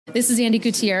This is Andy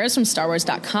Gutierrez from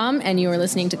StarWars.com, and you are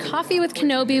listening to Coffee with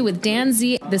Kenobi with Dan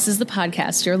Z. This is the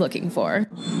podcast you're looking for.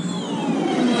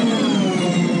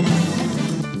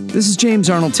 This is James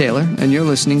Arnold Taylor, and you're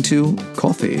listening to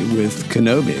Coffee with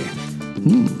Kenobi.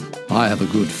 I have a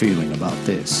good feeling about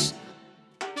this.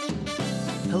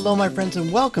 Hello, my friends,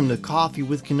 and welcome to Coffee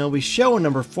with Kenobi, show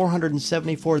number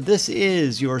 474. This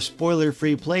is your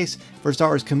spoiler-free place for Star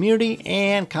Wars community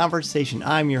and conversation.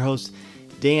 I'm your host,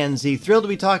 Dan Z. Thrilled to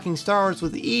be talking Star Wars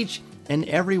with each and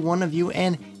every one of you,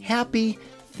 and happy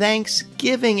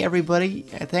Thanksgiving, everybody.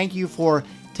 Thank you for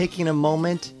taking a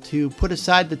moment to put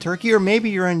aside the turkey, or maybe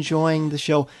you're enjoying the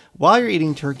show while you're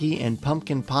eating turkey and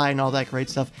pumpkin pie and all that great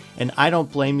stuff, and I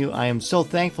don't blame you. I am so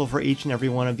thankful for each and every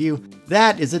one of you.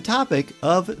 That is the topic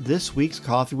of this week's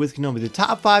Coffee with Kenobi, the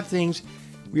top 5 things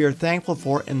we are thankful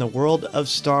for in the world of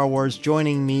Star Wars.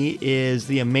 Joining me is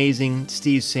the amazing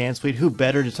Steve Sansweet. Who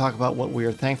better to talk about what we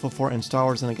are thankful for in Star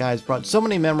Wars than the guy who's brought so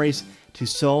many memories to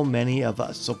so many of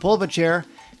us. So pull up a chair,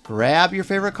 grab your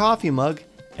favorite coffee mug,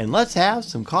 and let's have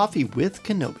some coffee with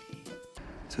Kenobi.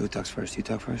 So who talks first? You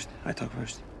talk first? I talk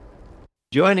first.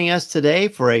 Joining us today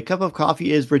for a cup of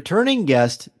coffee is returning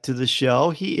guest to the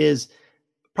show. He is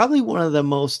probably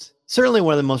certainly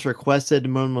one of the most requested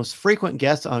and most frequent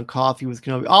guests on Coffee with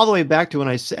Kenobi, all the way back to when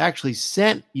I actually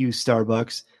sent you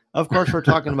Starbucks. Of course, we're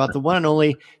talking about the one and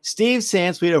only Steve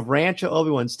Sansweet of Rancho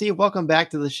Obi-Wan. Steve, welcome back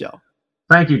to the show.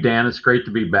 Thank you, Dan. It's great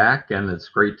to be back, and it's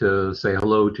great to say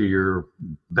hello to your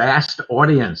vast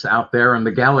audience out there in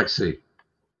the galaxy.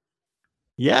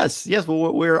 Yes.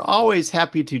 Well, we're always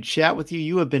happy to chat with you.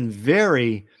 You have been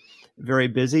very, very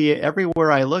busy.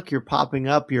 Everywhere I look, you're popping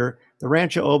up. The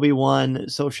Rancho Obi-Wan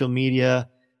social media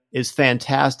is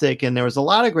fantastic, and there was a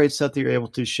lot of great stuff that you're able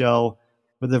to show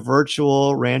with the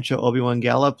virtual Rancho Obi-Wan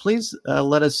Gala. Please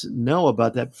let us know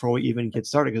about that before we even get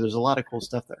started, because there's a lot of cool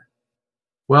stuff there.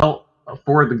 Well,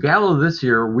 for the gala this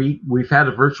year, we've had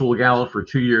a virtual gala for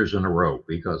 2 years in a row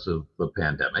because of the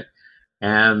pandemic,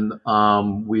 and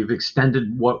we've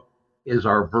extended what is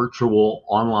our virtual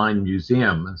online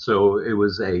museum. And so it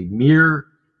was a mere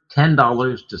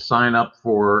 $10 to sign up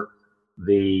for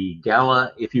the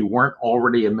gala if you weren't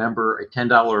already a member, a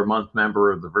 $10 a month member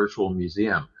of the virtual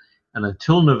museum. And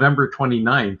until November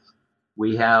 29th,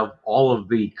 we have all of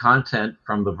the content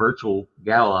from the virtual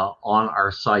gala on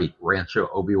our site,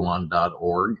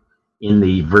 ranchoobiwan.org, in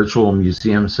the virtual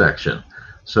museum section.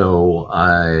 So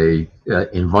I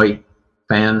invite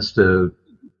fans to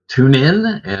tune in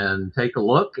and take a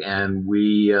look. And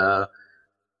we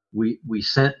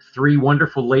sent 3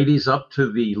 wonderful ladies up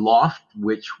to the loft,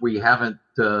 which we haven't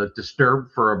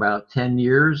disturbed for about 10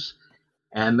 years.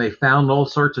 And they found all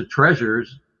sorts of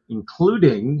treasures,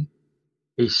 including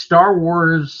a Star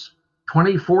Wars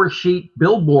 24-sheet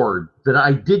billboard that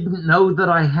I didn't know that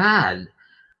I had.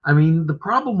 I mean, the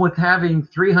problem with having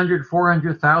 300,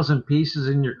 400,000 pieces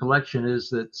in your collection is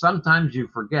that sometimes you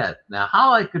forget. Now,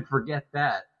 how I could forget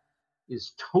that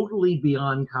is totally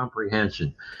beyond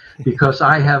comprehension, because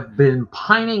I have been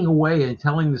pining away and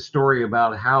telling the story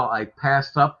about how I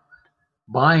passed up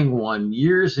buying one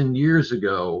years and years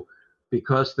ago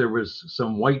because there was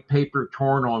some white paper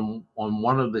torn on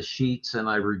one of the sheets, and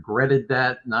I regretted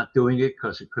that, not doing it,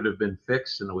 because it could have been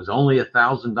fixed, and it was only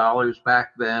 $1,000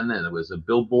 back then, and it was a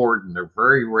billboard, and they're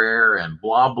very rare, and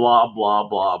blah, blah, blah,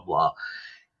 blah, blah.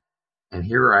 And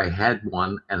here I had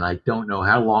one, and I don't know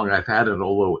how long I've had it,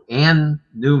 although Ann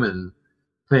Newman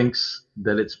thinks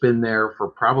that it's been there for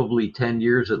probably 10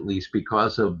 years at least,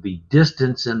 because of the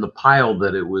distance in the pile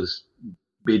that it was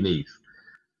beneath.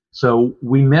 So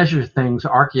we measure things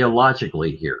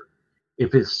archaeologically here.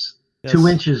 If it's 2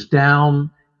 inches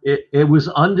down, it was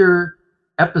under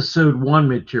episode 1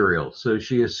 material. So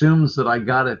she assumes that I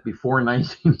got it before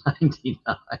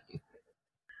 1999.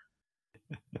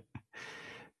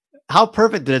 How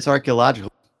perfect that it's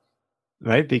archaeological,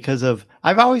 right? Because I've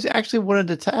always actually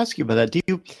wanted to ask you about that. Do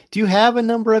you have a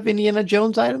number of Indiana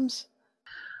Jones items?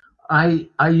 I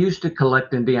used to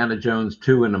collect Indiana Jones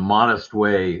too, in a modest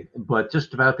way, but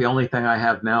just about the only thing I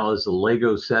have now is a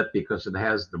Lego set, because it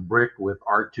has the brick with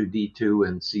R2-D2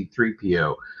 and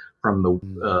C-3PO from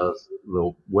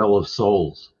the Well of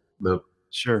Souls.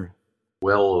 Sure.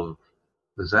 Well of,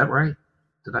 is that right?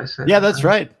 Did I say? Yeah, that's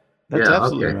right. That's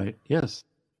absolutely okay. right. Yes.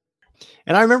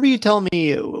 And I remember you telling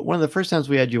me one of the first times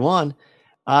we had you on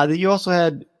that you also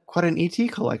had quite an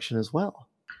ET collection as well.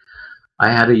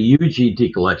 I had a huge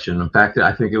ET collection. In fact,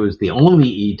 I think it was the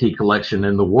only ET collection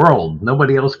in the world.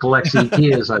 Nobody else collects ET,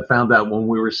 as I found out when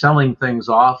we were selling things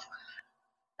off.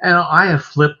 And I have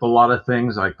flipped a lot of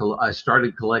things. I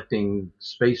started collecting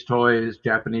space toys,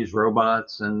 Japanese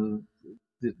robots, and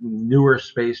the newer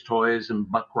space toys and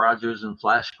Buck Rogers and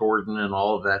Flash Gordon and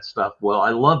all of that stuff. Well, I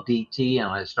loved E.T. and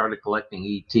I started collecting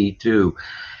E.T. too.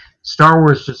 Star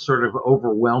Wars just sort of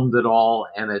overwhelmed it all,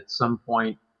 and at some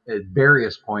point, at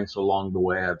various points along the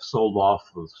way, I've sold off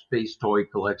the space toy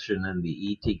collection and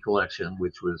the E.T. collection,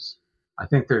 which was, I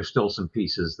think there's still some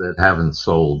pieces that haven't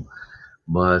sold.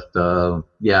 But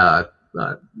yeah,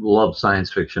 I love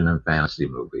science fiction and fantasy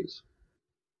movies.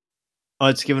 Oh,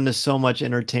 it's given us so much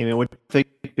entertainment,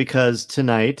 because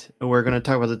tonight we're going to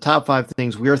talk about the top 5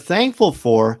 things we are thankful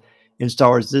for in Star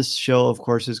Wars. This show, of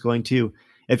course, is going to,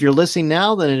 if you're listening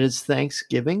now, then it is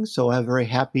Thanksgiving. So have a very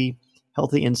happy,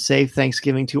 healthy, and safe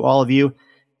Thanksgiving to all of you.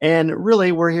 And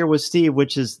really, we're here with Steve,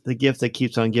 which is the gift that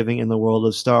keeps on giving in the world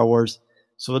of Star Wars.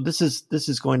 So this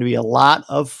is going to be a lot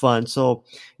of fun. So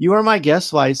you are my guest,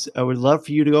 so I would love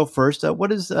for you to go first.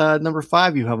 What is number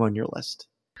 5 you have on your list?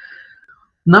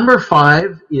 Number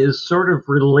 5 is sort of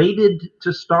related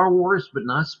to Star Wars, but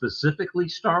not specifically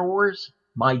Star Wars.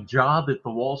 My job at the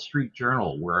Wall Street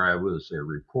Journal, where I was a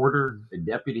reporter, a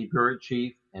deputy bureau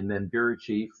chief, and then bureau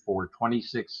chief for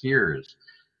 26 years,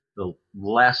 the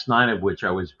last 9 of which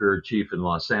I was bureau chief in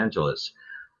Los Angeles.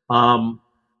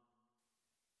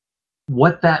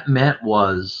 What that meant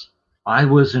was I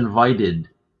was invited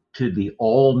to the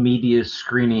all-media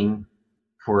screening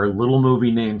for a little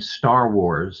movie named Star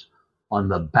Wars on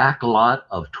the back lot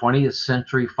of 20th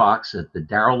Century Fox at the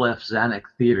Darrell F. Zanuck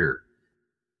Theater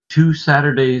 2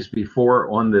 Saturdays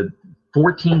before, on the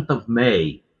 14th of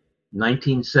May,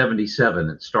 1977.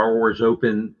 And Star Wars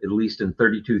opened, at least in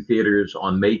 32 theaters,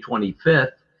 on May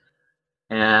 25th.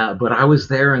 But I was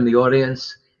there in the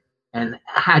audience and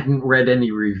hadn't read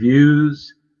any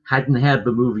reviews, hadn't had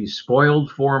the movie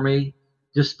spoiled for me,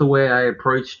 just the way I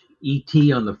approached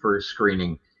E.T. on the first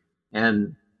screening.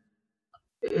 And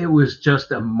it was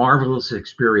just a marvelous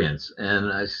experience.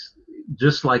 And I,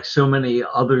 just like so many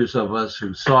others of us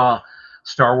who saw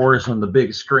Star Wars on the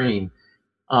big screen,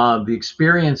 the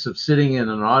experience of sitting in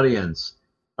an audience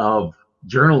of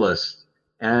journalists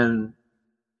and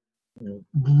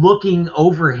looking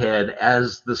overhead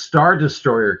as the Star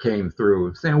Destroyer came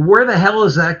through, saying, where the hell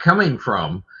is that coming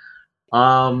from?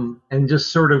 And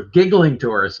just sort of giggling to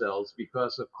ourselves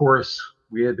because, of course,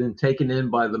 we had been taken in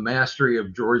by the mastery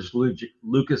of George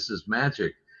Lucas's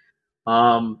magic.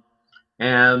 And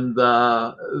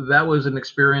that was an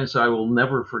experience I will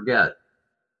never forget.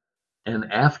 And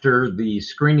after the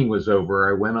screening was over,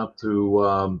 I went up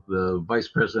to the vice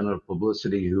president of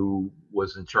publicity, who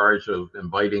was in charge of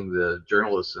inviting the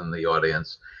journalists in the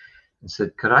audience, and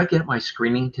said, could I get my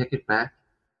screening ticket back?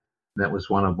 And that was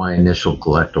one of my initial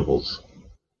collectibles.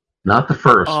 Not the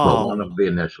first, but one of the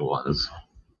initial ones.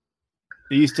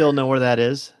 Do you still know where that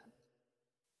is?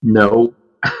 No.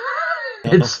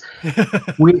 It's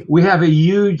we have a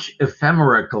huge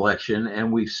ephemera collection,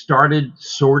 and we've started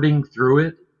sorting through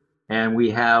it, and we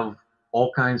have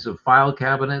all kinds of file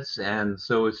cabinets, and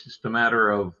so it's just a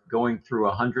matter of going through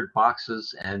 100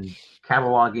 boxes and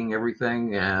cataloging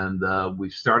everything, and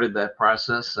we've started that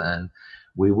process, and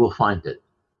we will find it.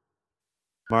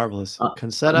 Marvelous.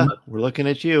 Concetta, we're looking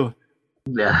at you.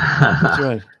 Yeah. That's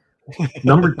right.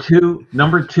 Number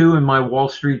two in my Wall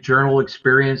Street Journal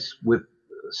experience with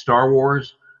Star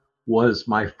Wars was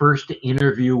my first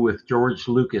interview with George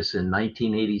Lucas in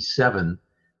 1987,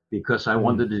 because I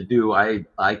wanted to do,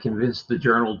 I convinced the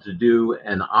Journal to do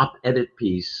an op-edit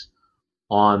piece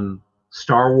on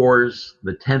Star Wars,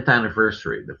 the 10th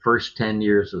anniversary, the first 10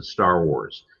 years of Star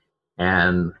Wars.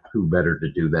 And who better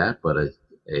to do that but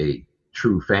a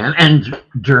true fan and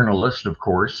journalist, of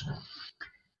course.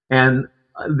 And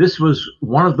this was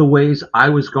one of the ways I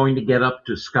was going to get up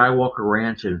to Skywalker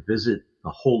Ranch and visit the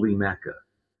Holy Mecca.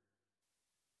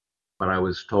 But I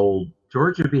was told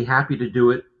George would be happy to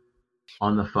do it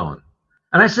on the phone.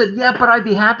 And I said, yeah, but I'd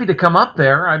be happy to come up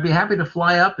there. I'd be happy to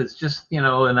fly up. It's just,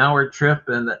 an hour trip.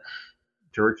 And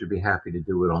George would be happy to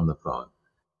do it on the phone.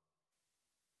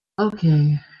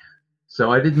 Okay. So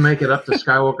I didn't make it up to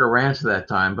Skywalker Ranch that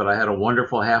time, but I had a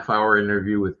wonderful half-hour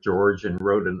interview with George and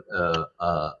wrote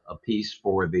a piece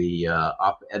for the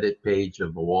op-edit page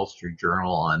of the Wall Street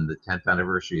Journal on the 10th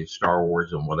anniversary of Star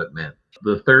Wars and what it meant.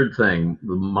 The third thing,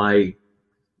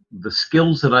 the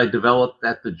skills that I developed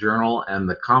at the Journal and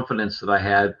the confidence that I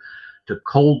had to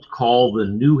cold call the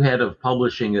new head of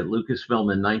publishing at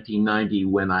Lucasfilm in 1990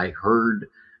 when I heard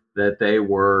that they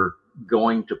were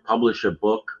going to publish a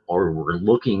book, or were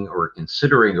looking or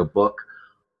considering a book,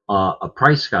 a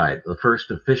price guide, the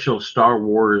first official Star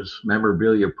Wars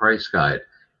memorabilia price guide,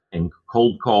 and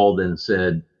cold called and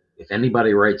said, if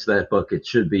anybody writes that book, it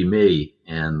should be me.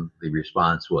 And the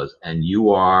response was, and you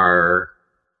are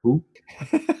who?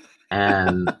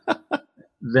 And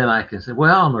then I can say,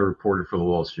 well, I'm a reporter for the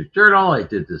Wall Street Journal. I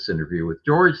did this interview with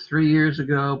George 3 years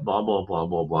ago, blah, blah, blah,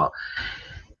 blah, blah.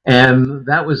 And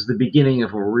that was the beginning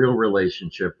of a real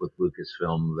relationship with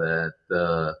Lucasfilm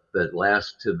that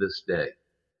lasts to this day.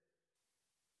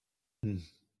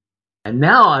 And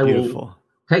now I will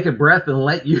take a breath and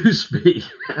let you speak.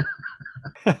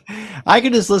 I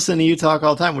could just listen to you talk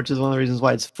all the time, which is one of the reasons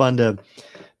why it's fun to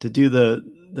do the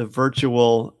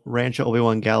virtual Rancho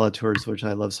Obi-Wan Gala tours, which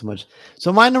I love so much.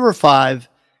 So my number 5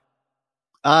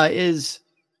 is,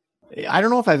 I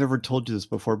don't know if I've ever told you this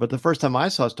before, but the first time I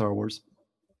saw Star Wars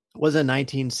was in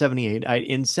 1978.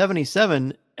 In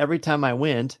 77, every time I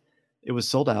went, it was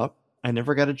sold out. I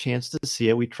never got a chance to see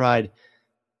it. We tried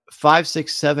 5,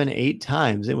 6, 7, 8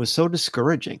 times. It was so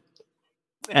discouraging.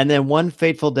 And then one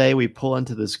fateful day, we pull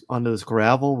onto this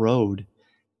gravel road,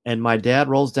 and my dad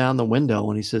rolls down the window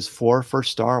and he says, "4 for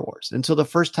Star Wars." And so the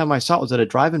first time I saw it was at a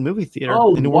drive-in movie theater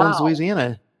in New Orleans,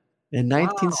 Louisiana in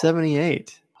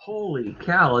 1978. Holy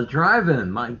cow, a drive-in.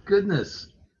 My goodness.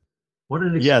 What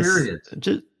an experience.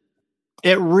 Yes,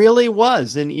 it really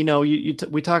was. And, you know,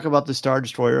 we talk about the Star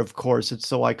Destroyer, of course, it's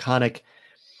so iconic.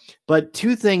 But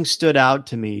 2 things stood out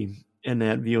to me in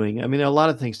that viewing. I mean, there are a lot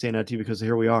of things stand out to you because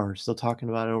here we are still talking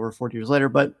about it over 40 years later.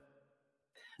 But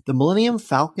the Millennium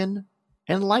Falcon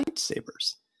and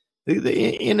lightsabers.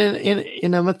 In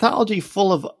a mythology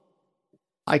full of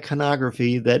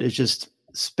iconography that is just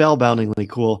spellboundingly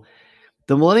cool,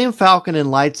 the Millennium Falcon and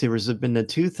lightsabers have been the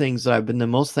 2 things that I've been the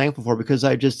most thankful for, because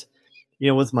I just, you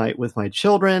know, with my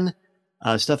children,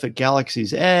 stuff at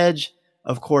Galaxy's Edge,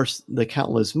 of course, the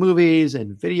countless movies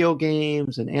and video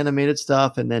games and animated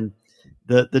stuff, and then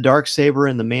the Darksaber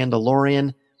and the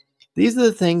Mandalorian. These are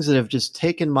the things that have just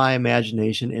taken my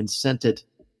imagination and sent it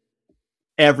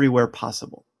everywhere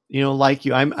possible. You know, like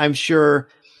you, I'm sure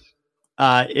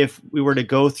if we were to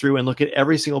go through and look at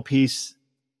every single piece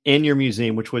in your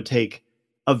museum, which would take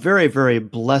a very, very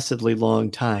blessedly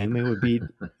long time, it would be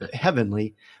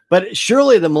heavenly. But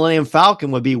surely the Millennium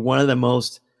Falcon would be one of the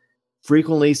most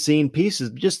frequently seen pieces.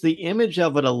 Just the image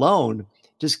of it alone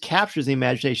just captures the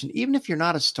imagination. Even if you're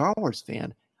not a Star Wars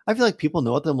fan, I feel like people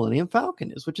know what the Millennium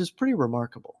Falcon is, which is pretty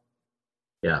remarkable.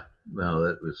 Yeah, no,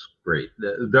 that was great.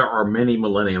 There are many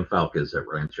Millennium Falcons at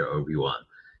Rancho Obi-Wan.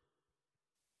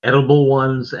 Edible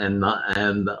ones and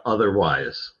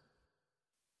otherwise.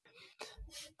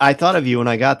 I thought of you when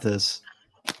I got this.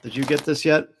 Did you get this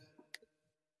yet?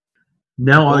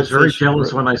 No, I was very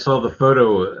jealous when I saw the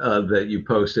photo that you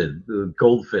posted, the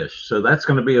goldfish. So that's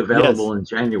going to be available in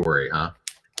January, huh?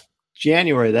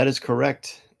 January, that is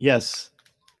correct. Yes.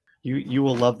 You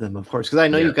will love them, of course, because I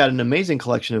know you've got an amazing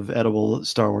collection of edible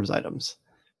Star Wars items.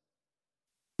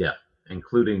 Yeah,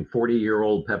 including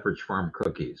 40-year-old Pepperidge Farm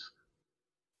cookies.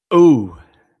 Ooh.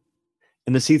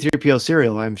 And the C-3PO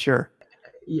cereal, I'm sure.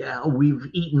 Yeah, we've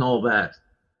eaten all that,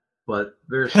 but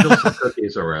there's still some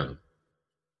cookies around.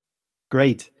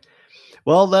 Great.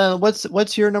 Well, then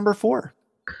what's your number 4?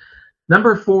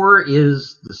 Number 4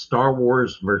 is the Star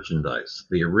Wars merchandise,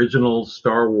 the original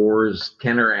Star Wars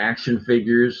Kenner action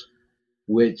figures,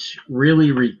 which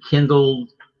really rekindled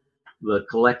the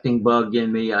collecting bug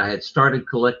in me. I had started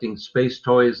collecting space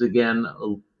toys again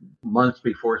months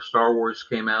before Star Wars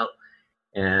came out,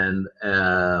 and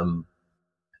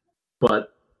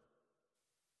but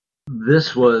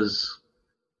this was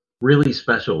really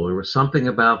special. There was something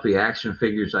about the action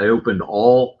figures. I opened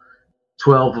all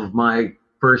 12 of my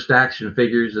first action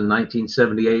figures in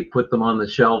 1978, put them on the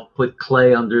shelf, put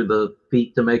clay under the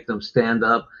feet to make them stand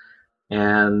up,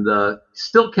 and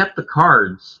still kept the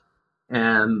cards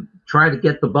and tried to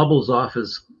get the bubbles off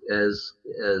as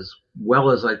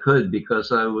well as I could,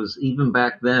 because I was, even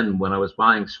back then when I was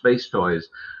buying space toys,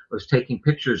 I was taking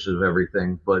pictures of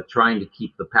everything but trying to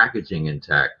keep the packaging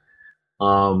intact.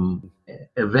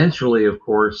 Eventually, of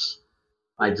course,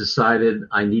 I decided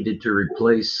I needed to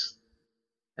replace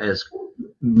as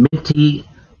minty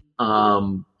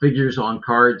figures on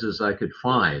cards as I could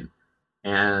find,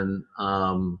 and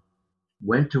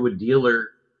went to a dealer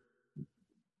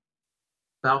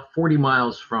about 40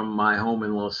 miles from my home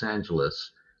in Los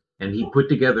Angeles, and he put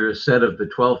together a set of the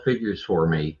 12 figures for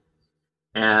me.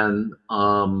 And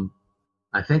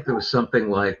I think there was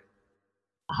something like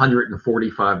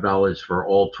 $145 for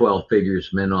all 12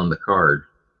 figures mint on the card.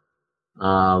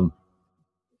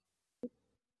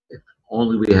 If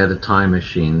only we had a time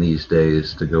machine these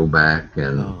days to go back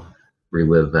and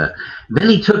relive that. Then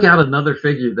he took out another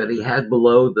figure that he had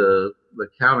below the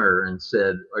counter and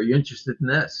said, "Are you interested in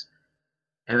this?"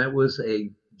 And it was a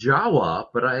Jawa,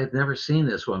 but I had never seen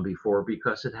this one before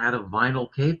because it had a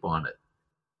vinyl cape on it,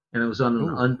 and it was on an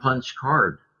unpunched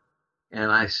card.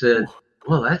 And I said,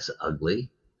 well, that's ugly.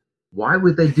 Why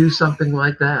would they do something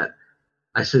like that?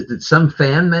 I said, did some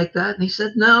fan make that? And he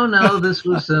said, no,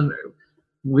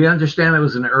 we understand it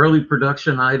was an early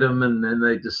production item, and then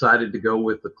they decided to go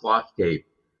with the cloth cape.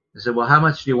 I said, well, how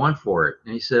much do you want for it?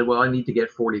 And he said, well, I need to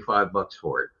get $45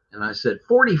 for it. And I said,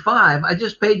 45? I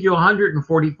just paid you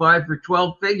 145 for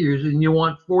 12 figures, and you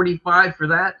want 45 for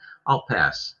that? I'll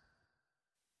pass.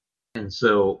 And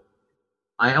so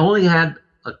I only had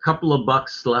a couple of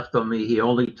bucks left on me. He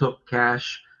only took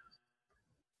cash,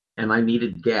 and I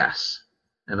needed gas.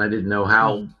 And I didn't know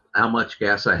how much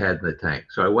gas I had in the tank.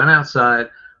 So I went outside,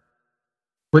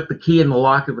 put the key in the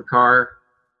lock of the car,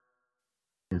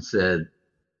 and said,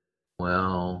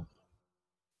 well,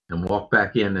 and walked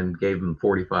back in and gave him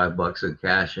 $45 in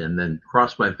cash, and then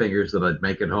crossed my fingers that I'd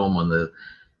make it home on the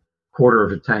quarter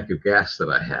of a tank of gas that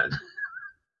I had.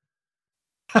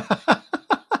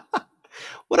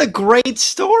 What a great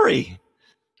story.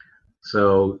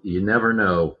 So you never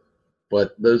know.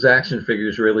 But those action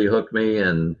figures really hooked me,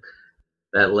 and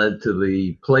that led to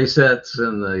the play sets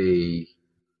and the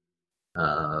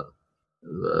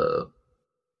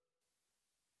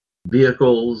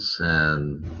vehicles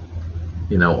and,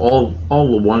 you know,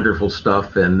 all the wonderful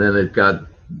stuff. And then it got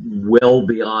well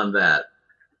beyond that.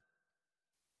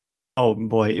 Oh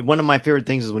boy, one of my favorite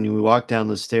things is when you walk down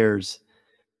the stairs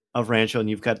of Rancho and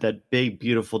you've got that big,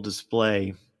 beautiful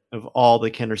display of all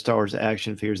the Kenner Star Wars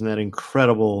action figures and that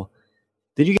incredible.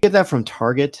 Did you get that from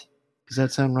Target? Does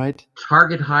that sound right?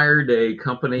 Target hired a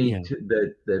company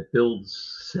that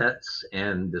builds sets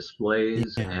and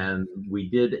displays, and we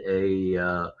did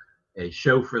a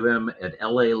show for them at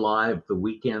LA Live the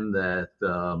weekend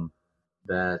the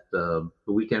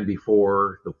weekend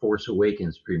before The Force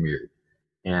Awakens premiered,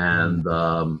 and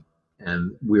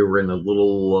we were in a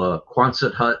little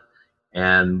Quonset hut,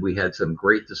 and we had some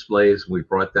great displays. We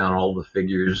brought down all the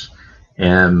figures,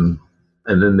 and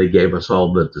then they gave us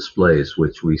all the displays,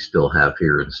 which we still have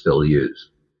here and still use.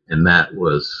 And that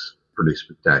was pretty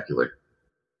spectacular.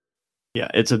 Yeah,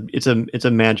 it's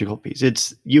a magical piece.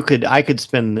 I could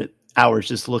spend hours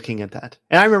just looking at that.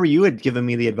 And I remember you had given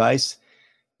me the advice,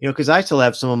 you know, because I still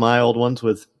have some of my old ones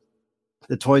with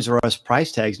the Toys R Us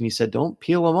price tags, and you said, don't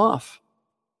peel them off.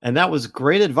 And that was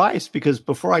great advice, because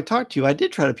before I talked to you, I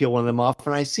did try to peel one of them off,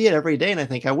 and I see it every day, and I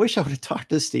think, I wish I would have talked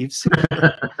to Steve sooner.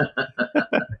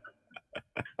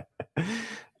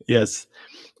 Yes.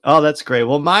 Oh, that's great.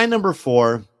 Well, my number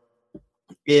 4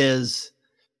 is,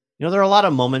 you know, there are a lot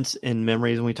of moments in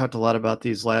memories, and we talked a lot about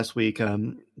these last week.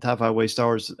 Top 5 Ways Star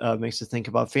Wars makes us think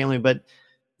about family. But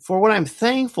for what I'm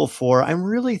thankful for, I'm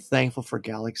really thankful for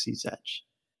Galaxy's Edge.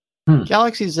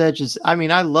 Galaxy's Edge is, I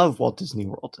mean, I love Walt Disney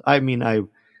World. I mean,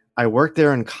 I worked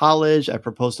there in college. I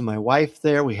proposed to my wife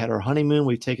there. We had our honeymoon.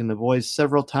 We've taken the boys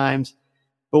several times.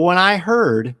 But when I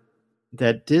heard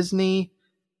that Disney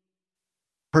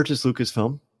purchased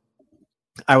Lucasfilm,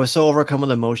 I was so overcome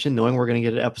with emotion knowing we're going to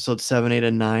get at episode 7, 8,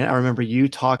 and 9. I remember you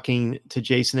talking to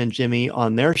Jason and Jimmy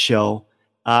on their show.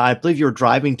 I believe you were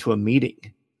driving to a meeting,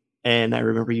 and I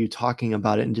remember you talking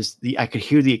about it, and just I could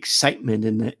hear the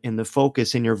excitement in the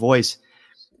focus in your voice,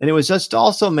 and it was just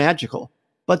also magical.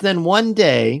 But then one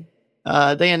day,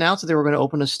 they announced that they were going to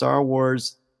open a Star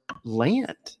Wars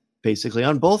land, basically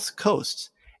on both coasts,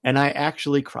 and I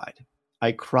actually cried.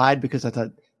 I cried because I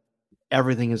thought,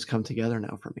 everything has come together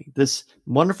now for me. This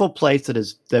wonderful place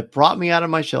that brought me out of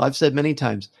my shell. I've said many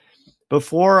times,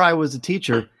 before I was a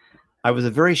teacher, I was a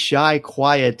very shy,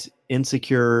 quiet,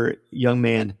 insecure young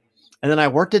man. And then I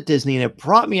worked at Disney, and it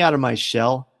brought me out of my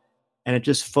shell, and it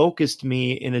just focused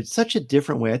me in such a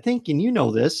different way. I think, and you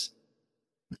know this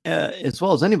as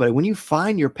well as anybody, when you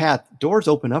find your path, doors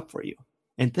open up for you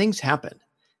and things happen.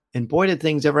 And boy, did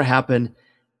things ever happen.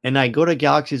 And I go to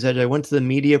Galaxy's Edge. I went to the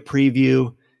media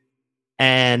preview,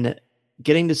 and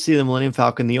getting to see the Millennium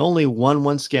Falcon, the only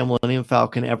one-scale Millennium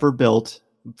Falcon ever built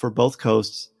for both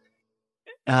coasts,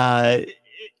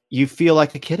 you feel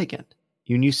like a kid again.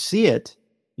 When you see it,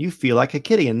 you feel like a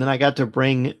kid again. Then I got to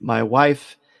bring my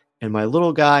wife and my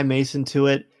little guy, Mason, to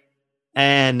it,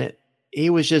 and he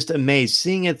was just amazed.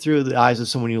 Seeing it through the eyes of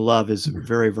someone you love is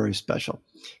very, very special.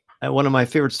 And one of my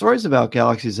favorite stories about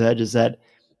Galaxy's Edge is that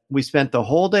we spent the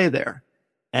whole day there,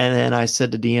 and then I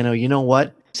said to Deanna, you know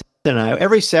what? And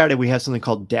every Saturday we have something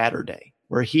called Dadder Day,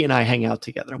 where he and I hang out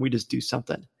together and we just do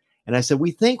something. And I said,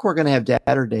 we think we're going to have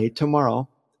Dadder Day tomorrow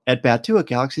at Batu at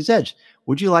Galaxy's Edge.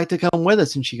 Would you like to come with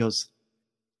us? And she goes,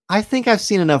 I think I've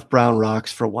seen enough brown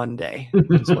rocks for one day.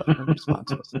 Is what her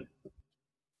response was.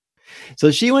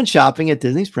 So she went shopping at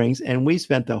Disney Springs, and we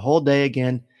spent the whole day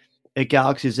again at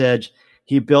Galaxy's Edge.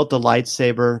 He built the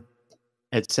lightsaber.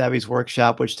 at Savvy's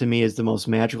workshop, which to me is the most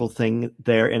magical thing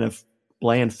there in a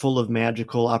land full of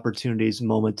magical opportunities,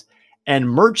 moments, and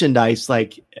merchandise.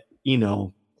 Like, you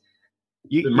know,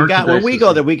 you got, when we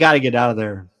go there, we got to get out of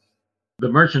there. The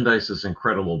merchandise is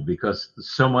incredible because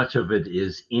so much of it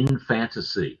is in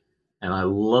fantasy. And I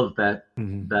love that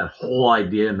that whole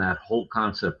idea and that whole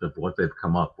concept of what they've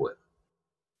come up with.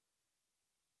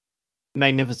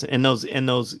 Magnificent. And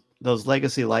those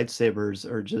legacy lightsabers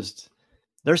are just,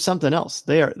 they're something else.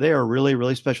 They are really,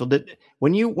 really special.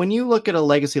 When you look at a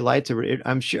legacy lightsaber,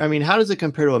 I'm sure, I mean, how does it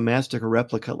compare to a Master or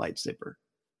replica lightsaber?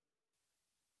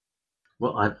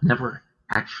 Well, I've never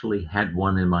actually had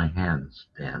one in my hands,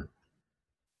 Dan.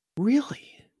 Really?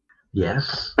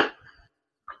 Yes.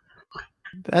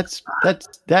 That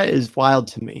is wild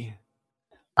to me.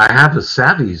 I have a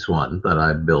Savvy's one that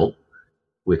I built,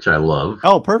 which I love.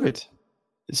 Oh, perfect.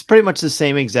 It's pretty much the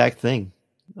same exact thing.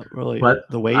 Really, but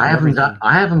the weight. I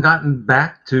haven't gotten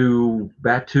back to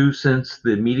Batu since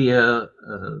the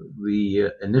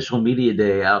initial media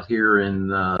day out here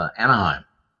in Anaheim.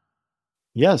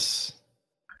 Yes.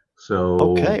 So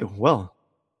okay, well,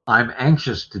 I'm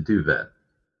anxious to do that.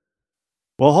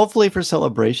 Well, hopefully for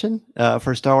Celebration,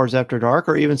 for Star Wars After Dark,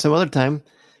 or even some other time,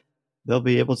 they'll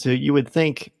be able to. You would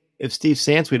think if Steve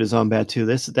Sansweet is on Batu,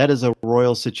 that is a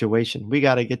royal situation. We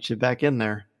got to get you back in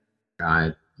there.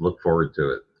 I look forward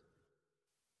to it.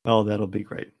 Oh, that'll be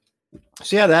great.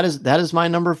 So yeah, that is my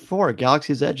number 4,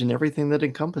 Galaxy's Edge, and everything that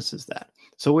encompasses that.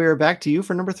 So we are back to you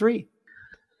for number 3.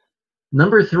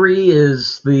 Number 3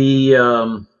 is the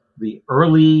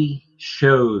early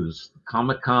shows,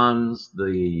 Comic-Cons,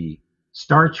 the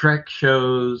Star Trek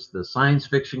shows, the science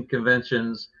fiction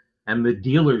conventions, and the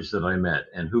dealers that I met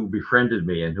and who befriended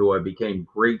me and who I became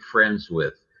great friends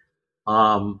with.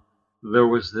 There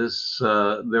were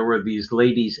these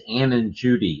ladies, Anne and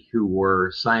Judy, who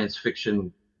were science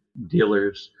fiction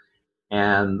dealers,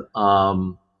 and I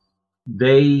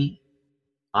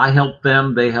helped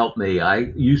them, they helped me. I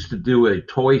used to do a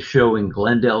toy show in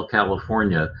Glendale,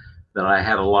 California, that I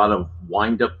had a lot of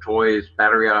wind-up toys,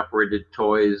 battery-operated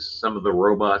toys, some of the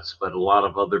robots, but a lot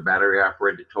of other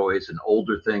battery-operated toys and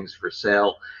older things for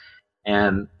sale.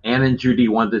 And Anne and Judy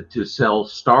wanted to sell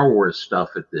Star Wars stuff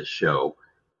at this show.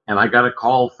 And I got a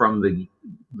call from the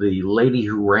lady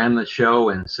who ran the show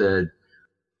and said,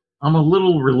 I'm a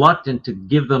little reluctant to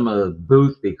give them a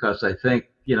booth because I think,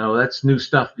 that's new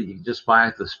stuff that you can just buy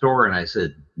at the store. And I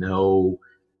said, no,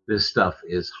 this stuff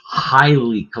is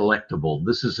highly collectible.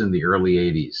 This is in the early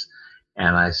 80s.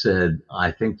 And I said, I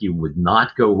think you would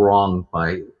not go wrong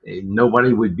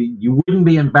you wouldn't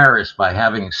be embarrassed by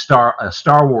having a Star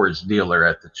Wars dealer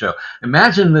at the show.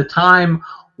 Imagine the time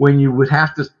when you would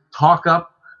have to talk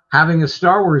up having a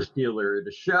Star Wars dealer at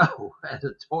a show, at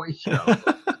a toy show.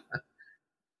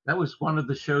 That was one of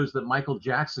the shows that Michael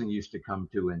Jackson used to come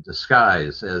to in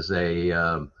disguise as a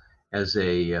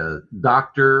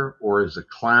doctor or as a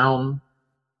clown.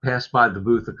 Passed by the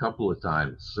booth a couple of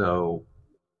times. So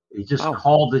he just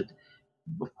called it,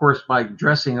 of course, by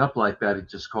dressing up like that, he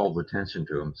just called attention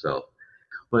to himself.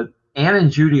 But Anne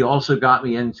and Judy also got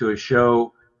me into a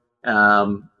show.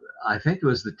 I think it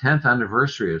was the 10th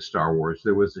anniversary of Star Wars.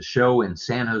 There was a show in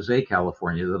San Jose,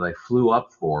 California that I flew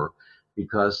up for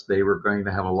because they were going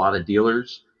to have a lot of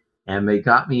dealers, and they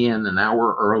got me in an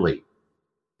hour early.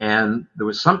 And there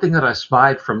was something that I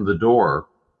spied from the door,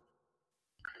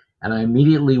 and I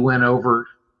immediately went over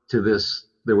to this.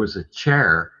 There was a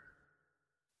chair,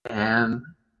 and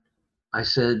I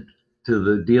said to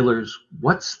the dealers,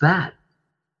 "What's that?"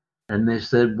 And they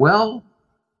said, "Well,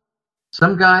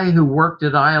 some guy who worked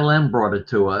at ILM brought it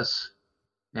to us,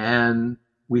 and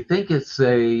we think it's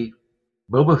a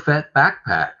Boba Fett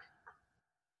backpack."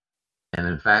 And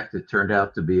in fact, it turned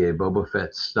out to be a Boba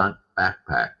Fett stunt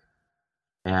backpack.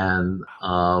 And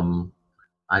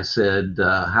I said,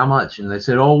 how much? And they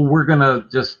said, oh, we're going to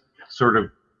just sort of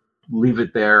leave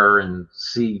it there and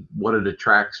see what it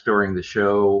attracts during the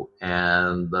show.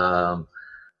 And I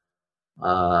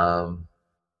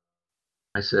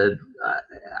said,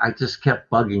 I just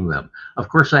kept bugging them. Of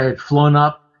course, I had flown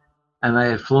up, and I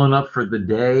had flown up for the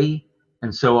day.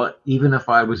 And so even if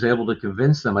I was able to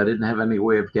convince them, I didn't have any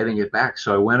way of getting it back.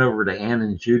 So I went over to Anne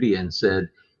and Judy and said,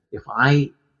 if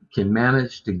I can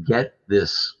manage to get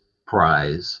this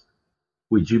prize,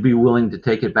 would you be willing to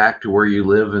take it back to where you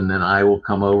live? And then I will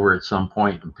come over at some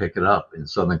point and pick it up in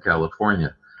Southern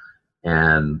California.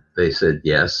 And they said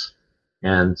yes.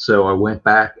 And so I went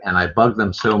back and I bugged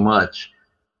them so much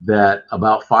that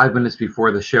about 5 minutes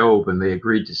before the show opened, they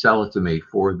agreed to sell it to me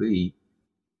for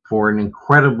an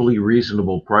incredibly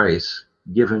reasonable price,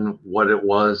 given what it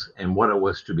was and what it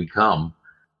was to become.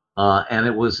 And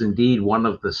it was indeed one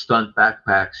of the stunt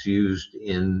backpacks used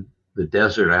in the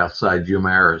desert outside Yuma,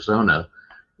 Arizona,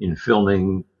 in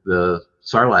filming the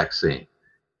Sarlacc scene.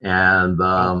 And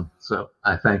so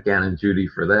I thank Ann and Judy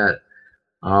for that.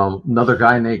 Another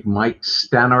guy named Mike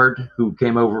Stannard, who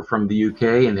came over from the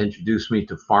UK and introduced me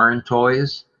to foreign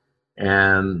toys,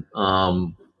 and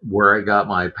where I got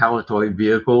my Palitoy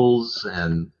vehicles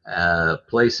and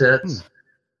play sets.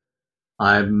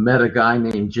 I met a guy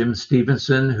named Jim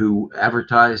Stevenson who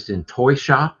advertised in Toy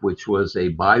Shop, which was a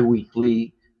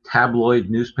bi-weekly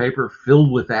tabloid newspaper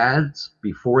filled with ads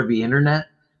before the internet,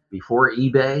 before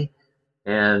eBay.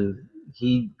 And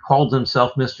he called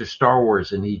himself Mr. Star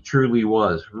Wars, and he truly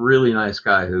was. Really nice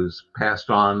guy who's passed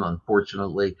on,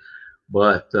 unfortunately.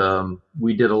 But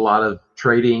we did a lot of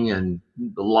trading and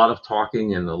a lot of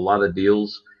talking and a lot of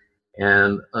deals.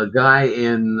 And a guy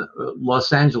in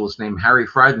Los Angeles named Harry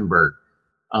Frydenberg,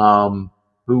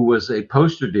 who was a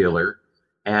poster dealer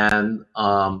and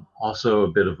also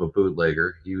a bit of a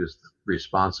bootlegger. He was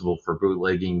responsible for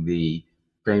bootlegging the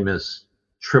famous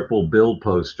triple bill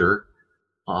poster.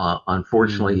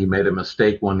 Unfortunately, he made a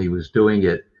mistake when he was doing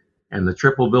it. And the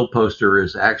triple bill poster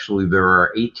is actually, there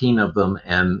are 18 of them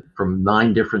and from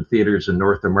 9 different theaters in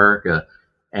North America,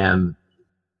 and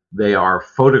they are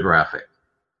photographic.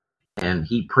 And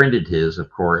he printed his, of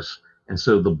course. And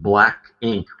so the black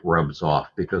ink rubs off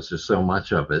because there's so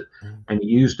much of it. And he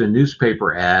used a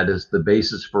newspaper ad as the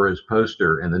basis for his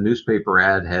poster. And the newspaper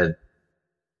ad had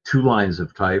 2 lines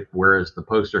of type, whereas the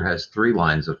poster has 3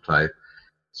 lines of type.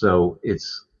 So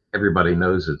everybody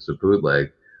knows it's a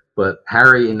bootleg. But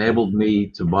Harry enabled me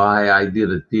to buy, I did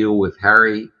a deal with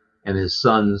Harry and his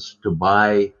sons to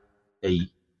buy a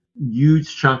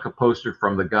huge chunk of poster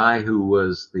from the guy who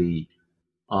was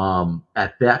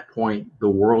at that point, the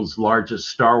world's largest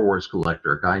Star Wars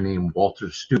collector, a guy named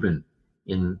Walter Steuben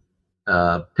in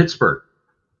Pittsburgh,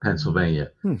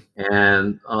 Pennsylvania.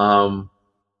 And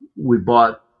we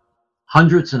bought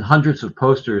hundreds and hundreds of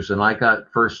posters, and I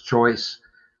got first choice.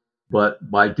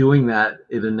 But by doing that,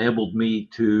 it enabled me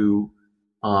to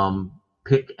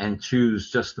pick and choose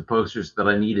just the posters that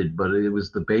I needed. But it was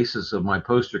the basis of my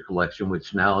poster collection,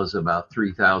 which now is about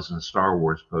 3,000 Star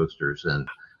Wars posters and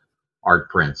art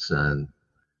prints and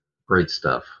great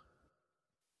stuff.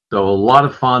 So a lot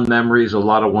of fond memories, a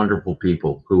lot of wonderful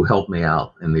people who helped me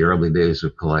out in the early days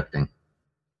of collecting.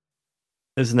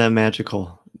 Isn't that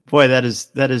magical? Boy, that is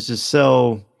just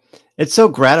so, it's so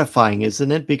gratifying,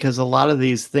 isn't it? Because a lot of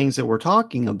these things that we're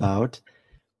talking about,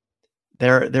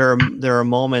 there are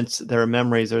moments, there are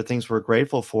memories, there are things we're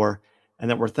grateful for and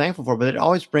that we're thankful for, but it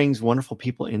always brings wonderful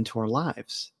people into our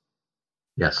lives.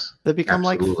 Yes. They become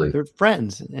absolutely. like their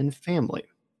friends and family.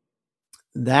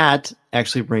 That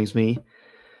actually brings me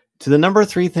to the number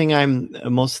 3 thing I'm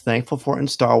most thankful for in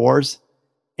Star Wars,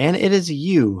 and it is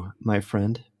you, my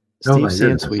friend, Steve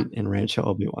Sansweet in Rancho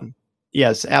Obi-Wan.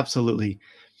 Yes, absolutely.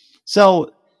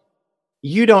 So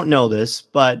you don't know this,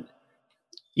 but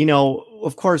you know,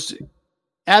 of course,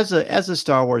 as a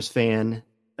Star Wars fan,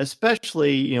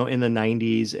 especially, you know, in the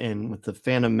 90s and with the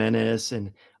Phantom Menace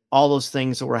and all those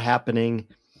things that were happening,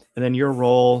 and then your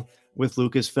role with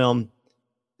Lucasfilm,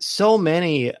 so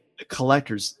many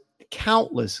collectors,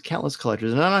 countless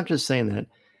collectors, and I'm not just saying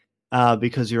that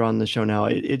because you're on the show now.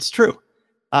 It's true.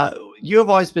 You have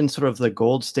always been sort of the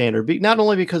gold standard, not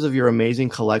only because of your amazing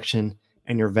collection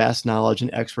and your vast knowledge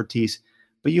and expertise,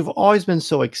 but you've always been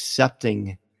so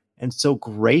accepting and so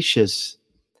gracious.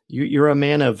 You're a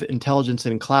man of intelligence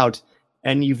and clout,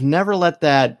 and you've never let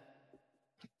that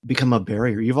become a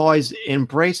barrier. You've always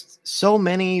embraced so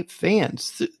many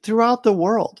fans throughout the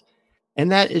world.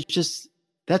 And that is just,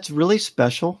 that's really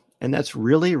special. And that's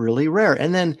really, really rare.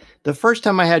 And then the first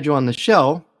time I had you on the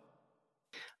show,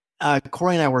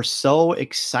 Corey and I were so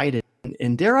excited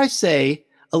and dare I say,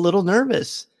 a little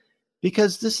nervous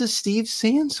because this is Steve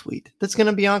Sansweet that's going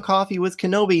to be on Coffee with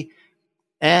Kenobi.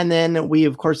 And then we,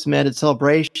 of course, met at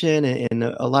Celebration and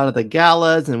a lot of the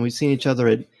galas, and we've seen each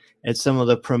other at some of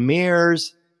the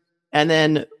premieres. And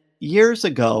then years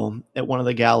ago at one of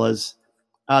the galas,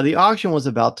 the auction was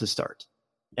about to start.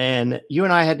 And you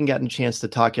and I hadn't gotten a chance to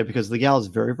talk yet because the gala is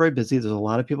very, very busy. There's a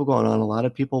lot of people going on. A lot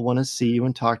of people want to see you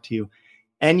and talk to you.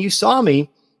 And you saw me,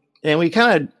 and we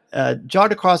kind of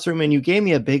jogged across the room, and you gave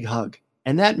me a big hug.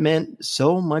 And that meant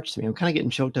so much to me. I'm kind of getting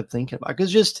choked up thinking about it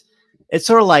because just, it's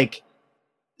sort of like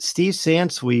Steve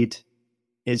Sansweet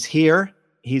is here.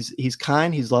 He's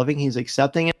kind, he's loving, he's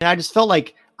accepting. And I just felt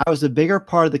like I was a bigger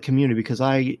part of the community because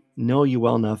I know you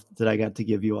well enough that I got to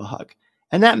give you a hug.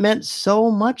 And that meant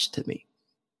so much to me.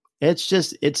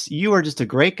 You are just a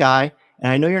great guy.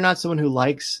 And I know you're not someone who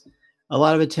likes a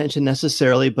lot of attention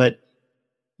necessarily, but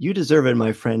You deserve it,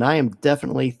 my friend. I am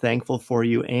definitely thankful for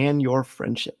you and your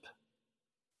friendship.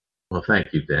 Well,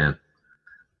 thank you, Dan.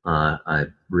 I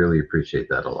really appreciate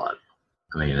that a lot.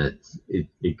 I mean,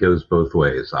 it goes both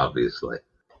ways, obviously.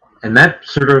 And that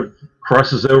sort of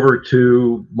crosses over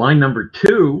to my number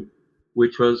two,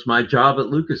 which was my job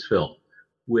at Lucasfilm,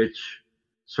 which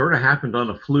sort of happened on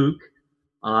a fluke.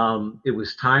 It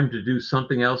was time to do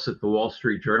something else at the Wall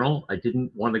Street Journal. I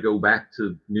didn't want to go back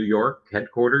to New York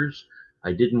headquarters.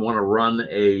 I didn't want to run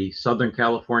a Southern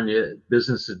California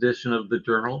business edition of the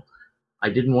Journal.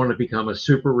 I didn't want to become a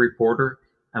super reporter.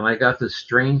 And I got this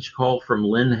strange call from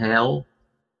Lynn Hale,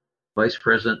 Vice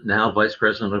President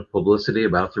of Publicity,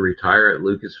 about to retire at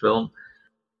Lucasfilm,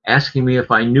 asking me if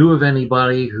I knew of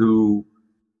anybody who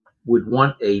would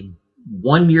want a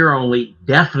 1 year only,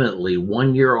 definitely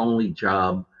 1 year only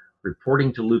job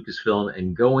reporting to Lucasfilm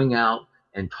and going out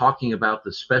and talking about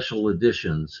the special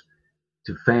editions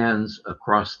to fans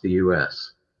across the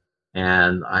US.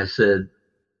 And I said,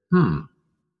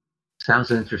 sounds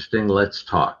interesting, let's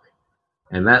talk.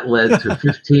 And that led to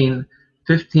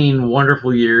 15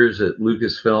 wonderful years at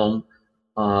Lucasfilm,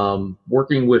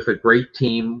 working with a great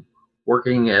team,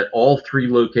 working at all three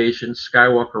locations,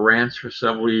 Skywalker Ranch for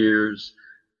several years,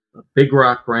 Big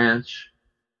Rock Ranch,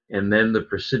 and then the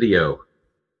Presidio.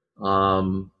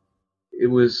 It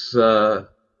was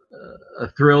a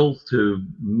thrill to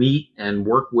meet and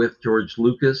work with George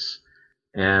Lucas.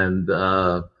 And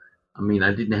I mean,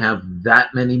 I didn't have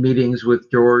that many meetings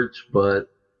with George, but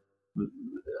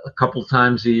a couple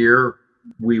times a year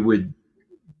we would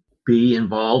be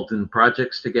involved in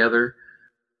projects together.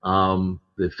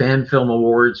 The Fan Film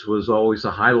Awards was always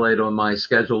a highlight on my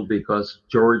schedule because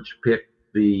George picked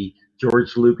the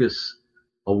George Lucas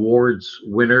Awards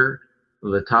winner,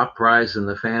 the top prize in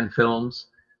the fan films,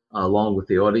 along with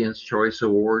the Audience Choice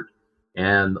Award.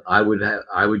 And I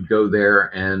would go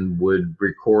there and would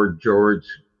record George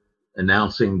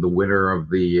announcing the winner of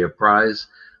the prize,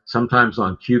 sometimes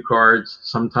on cue cards,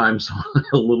 sometimes on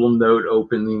a little note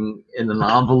opening in an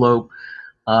envelope.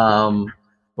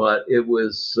 But it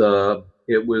was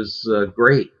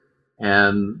great,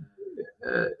 and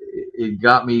it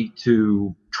got me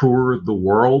to tour the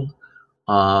world,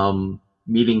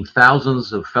 meeting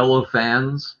thousands of fellow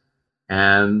fans,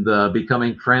 and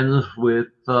becoming friends with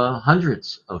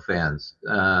hundreds of fans,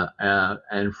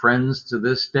 and friends to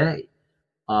this day.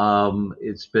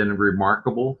 It's been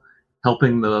remarkable,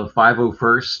 helping the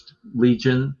 501st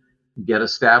Legion get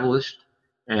established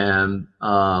and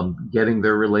getting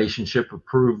their relationship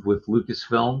approved with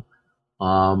Lucasfilm.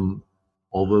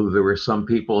 Although there were some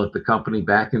people at the company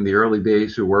back in the early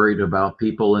days who worried about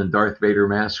people in Darth Vader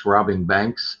masks robbing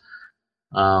banks.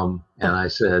 And I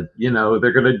said,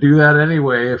 they're going to do that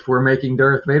anyway if we're making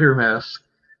Darth Vader masks.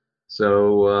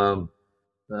 So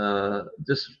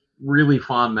just really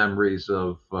fond memories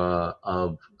of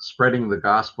spreading the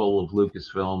gospel of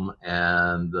Lucasfilm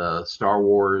and Star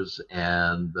Wars,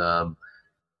 and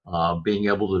being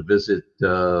able to visit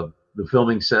the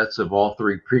filming sets of all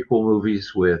three prequel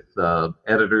movies with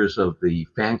editors of the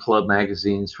fan club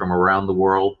magazines from around the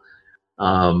world,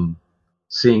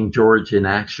 seeing George in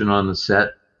action on the set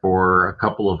for a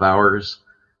couple of hours,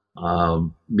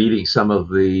 meeting some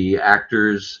of the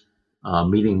actors,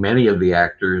 meeting many of the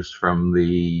actors from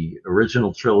the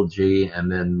original trilogy,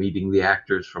 and then meeting the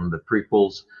actors from the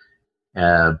prequels,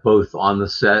 both on the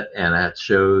set and at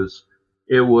shows.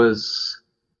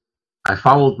 I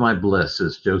followed my bliss,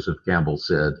 as Joseph Campbell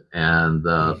said, and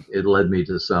it led me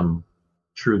to some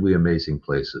truly amazing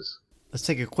places. Let's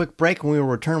take a quick break, and we will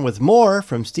return with more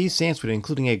from Steve Sansweet,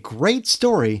 including a great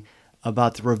story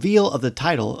about the reveal of the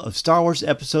title of Star Wars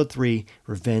Episode 3,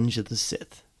 Revenge of the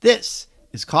Sith. This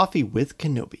is Coffee with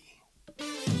Kenobi.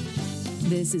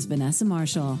 This is Vanessa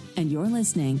Marshall, and you're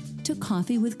listening to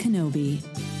Coffee with Kenobi.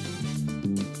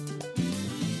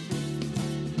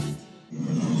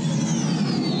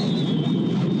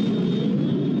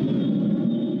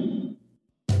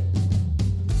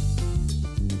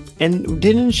 And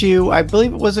didn't you, I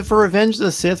believe, was it for Revenge of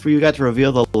the Sith where you got to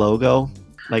reveal the logo,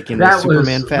 like in the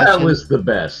Superman fashion? That was the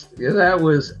best. Yeah, that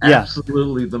was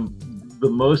absolutely the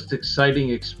most exciting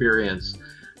experience.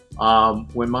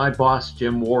 When my boss,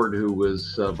 Jim Ward, who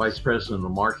was Vice President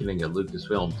of Marketing at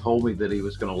Lucasfilm, told me that he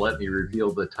was going to let me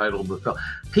reveal the title of the film.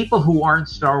 People who aren't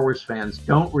Star Wars fans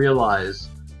don't realize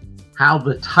how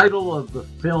the title of the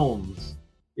films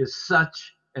is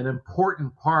such an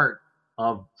important part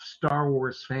of Star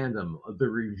Wars fandom, of the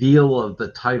reveal of the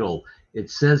title. It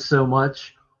says so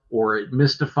much, or it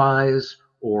mystifies,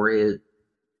 or it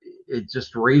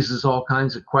just raises all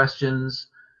kinds of questions.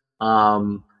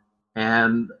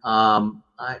 and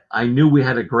I knew we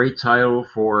had a great title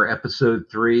for episode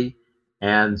 3,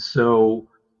 and so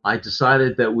I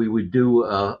decided that we would do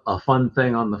a fun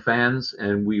thing on the fans,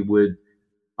 and we would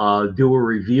do a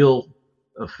reveal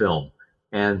film.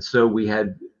 And so we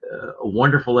had a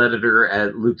wonderful editor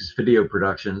at Lucas Video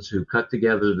Productions who cut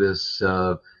together this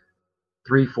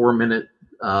 3-4 minute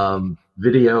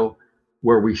video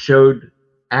where we showed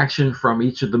action from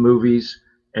each of the movies,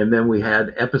 and then we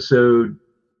had episode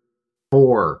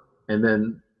 4, and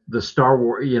then the Star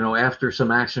Wars, after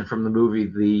some action from the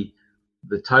movie,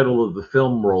 the title of the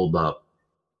film rolled up.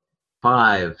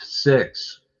 5,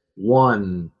 6,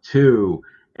 1, 2,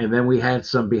 and then we had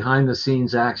some behind the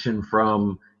scenes action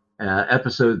from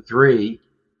episode 3.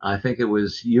 I think it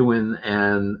was Ewan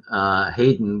and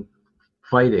Hayden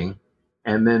fighting,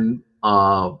 and then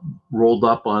rolled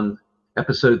up on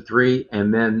episode 3,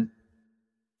 and then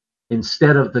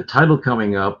instead of the title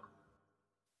coming up,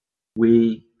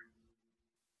 we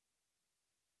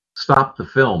stopped the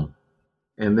film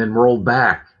and then rolled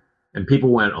back, and people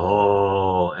went,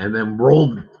 oh, and then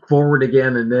rolled forward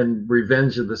again, and then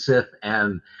Revenge of the Sith,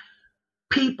 and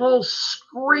people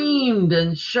screamed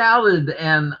and shouted,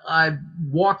 and I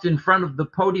walked in front of the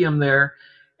podium there,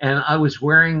 and I was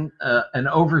wearing an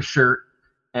overshirt,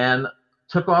 and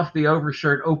took off the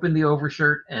overshirt, opened the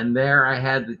overshirt, and there I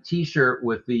had the t-shirt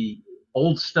with the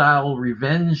old style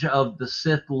Revenge of the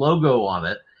Sith logo on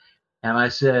it. And I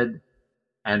said,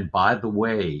 and by the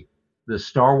way, the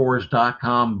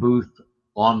StarWars.com booth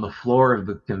on the floor of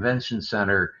the convention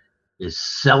center is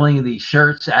selling these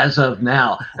shirts as of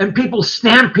now. And people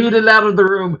stampeded out of the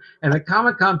room. And the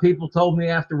Comic-Con people told me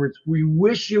afterwards, we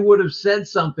wish you would have said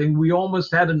something. We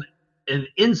almost had an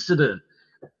incident.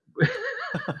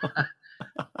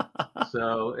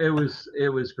 So it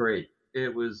was great.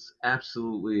 It was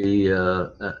absolutely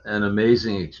an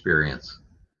amazing experience.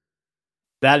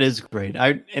 That is great.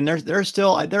 And there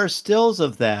are stills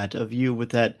of that, of you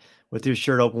with your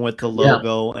shirt open with the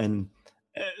logo, and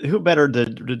who better to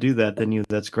do that than you?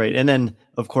 That's great. And then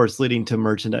of course leading to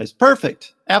merchandise.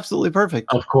 Perfect. Absolutely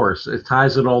perfect. Of course, it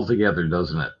ties it all together,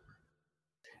 doesn't it?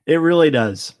 It really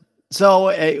does. So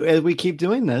as we keep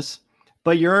doing this,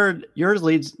 but yours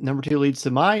leads, number 2 leads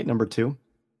to my number 2.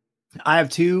 I have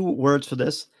 2 words for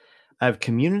this. I have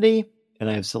community and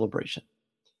I have celebration.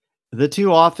 The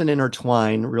 2 often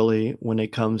intertwine, really, when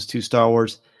it comes to Star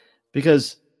Wars,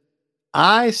 because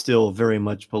I still very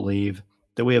much believe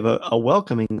that we have a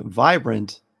welcoming,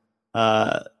 vibrant,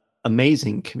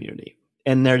 amazing community.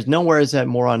 And there's nowhere is that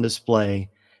more on display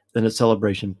than a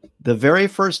celebration. The very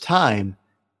first time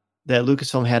that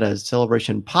Lucasfilm had a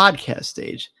celebration podcast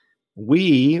stage,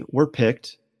 we were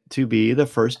picked to be the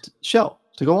first show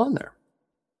to go on there.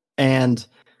 And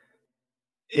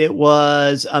it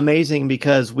was amazing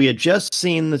because we had just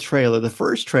seen the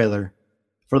first trailer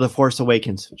for The Force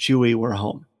Awakens, Chewie, We're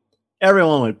Home.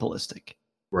 Everyone went ballistic.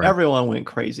 Right. Everyone went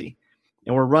crazy.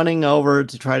 And we're running over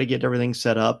to try to get everything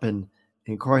set up. And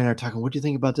Corey and I are talking, what do you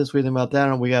think about this? What do you think about that?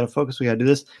 And we got to focus. We got to do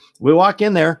this. We walk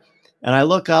in there and I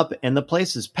look up and the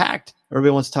place is packed.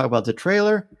 Everybody wants to talk about the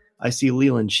trailer. I see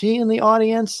Leland Shee in the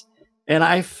audience. And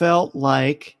I felt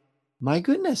like, my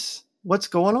goodness, what's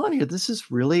going on here? This is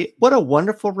really, what a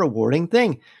wonderful, rewarding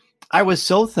thing. I was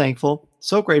so thankful,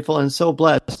 so grateful, and so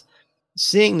blessed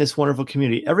seeing this wonderful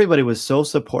community. Everybody was so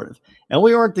supportive. And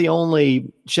we weren't the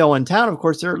only show in town. Of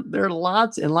course, there are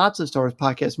lots and lots of Star Wars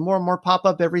podcasts. More and more pop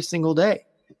up every single day.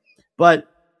 But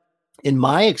in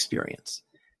my experience,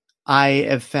 I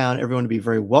have found everyone to be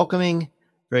very welcoming,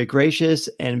 very gracious,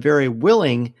 and very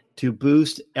willing to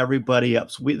boost everybody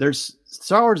up. So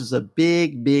Star Wars is a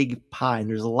big, big pie, and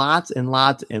there's lots and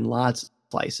lots and lots of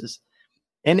slices.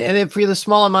 And if you're the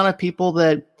small amount of people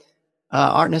that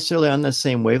aren't necessarily on the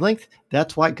same wavelength,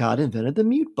 that's why God invented the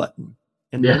mute button.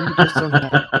 And then you just don't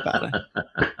have to think about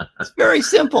it. It's very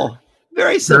simple.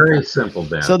 Very simple. Very simple,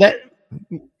 Dan. So that,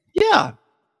 yeah.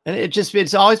 And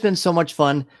it's always been so much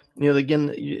fun. Again,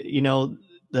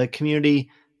 the community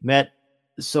met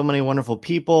so many wonderful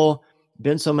people,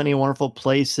 been so many wonderful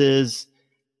places.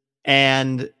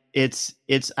 And there's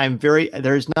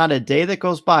not a day that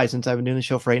goes by since I've been doing the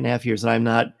show for 8.5 years that I'm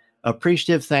not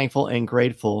appreciative, thankful, and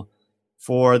grateful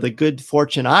for the good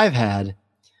fortune I've had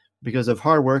because of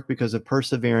hard work, because of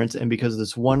perseverance, and because of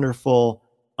this wonderful,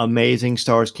 amazing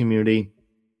Star Wars community.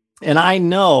 And I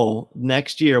know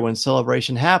next year when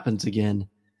Celebration happens again,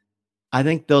 I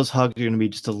think those hugs are going to be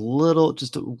just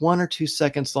 1 or 2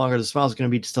 seconds longer. The smile is going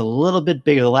to be just a little bit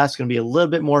bigger. The laugh's going to be a little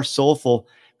bit more soulful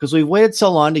because we've waited so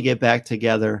long to get back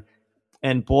together.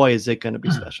 And boy, is it going to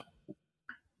be special.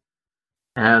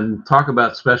 And talk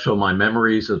about special, my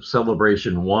memories of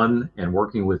Celebration 1 and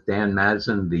working with Dan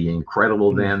Madsen, the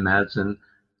incredible Mm, Dan Madsen,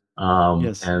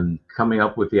 yes. and coming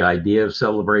up with the idea of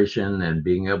Celebration and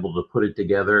being able to put it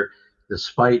together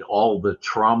despite all the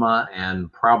trauma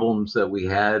and problems that we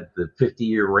had, the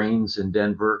 50-year rains in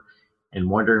Denver, and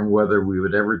wondering whether we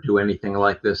would ever do anything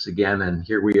like this again. And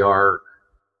here we are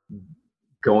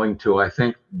going to, I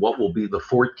think, what will be the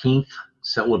 14th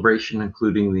celebration,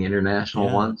 including the international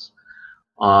Yeah. ones.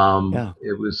 Yeah.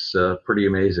 It was pretty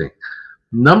amazing.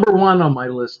 Number one on my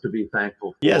list to be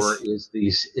thankful for Yes. is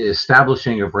the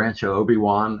establishing of Rancho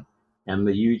Obi-Wan and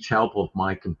the huge help of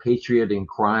my compatriot in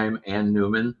crime, Ann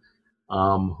Newman,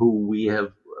 who we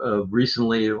have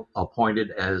recently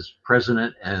appointed as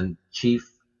president and chief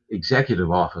executive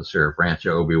officer of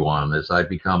Rancho Obi-Wan as I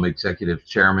become executive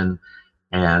chairman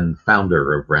and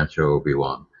founder of Rancho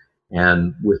Obi-Wan.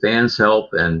 And with Ann's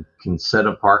help and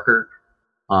Concetta Parker,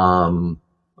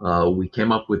 we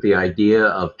came up with the idea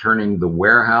of turning the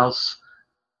warehouse,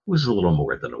 it was a little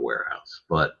more than a warehouse,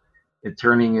 but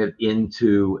turning it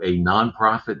into a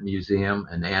nonprofit museum.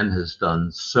 And Ann has done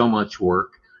so much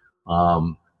work.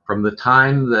 From the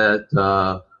time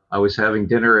that I was having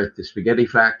dinner at the Spaghetti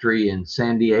Factory in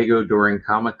San Diego during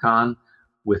Comic-Con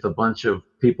with a bunch of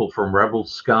people from Rebel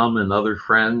Scum and other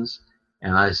friends,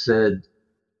 and I said,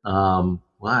 well,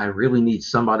 I really need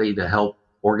somebody to help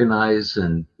organize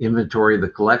and inventory the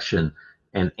collection.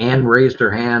 And Anne raised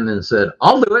her hand and said,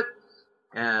 I'll do it.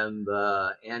 And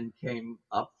Anne came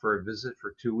up for a visit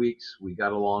for 2 weeks. We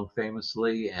got along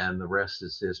famously, and the rest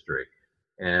is history.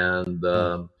 And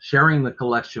Yeah. sharing the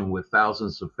collection with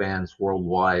thousands of fans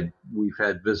worldwide, we've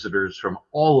had visitors from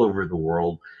all over the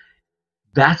world.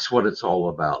 That's what it's all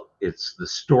about. It's the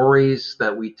stories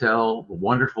that we tell, the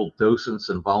wonderful docents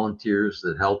and volunteers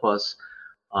that help us,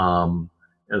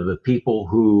 the people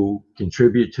who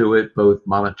contribute to it, both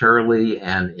monetarily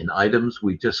and in items.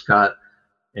 We just got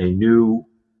a new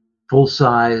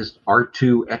full-sized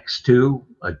R2X2,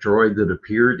 a droid that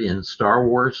appeared in Star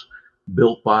Wars,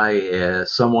 built by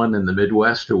someone in the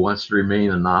Midwest who wants to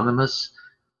remain anonymous,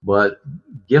 but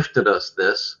gifted us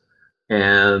this.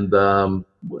 And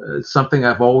it's something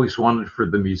I've always wanted for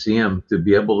the museum to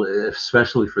be able to,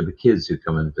 especially for the kids who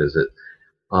come and visit.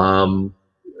 Um,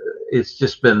 it's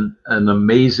just been an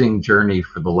amazing journey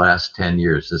for the last 10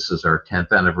 years. This is our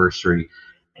 10th anniversary,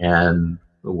 and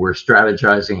we're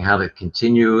strategizing how to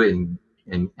continue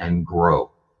and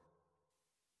grow.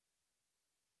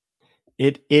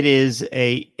 It is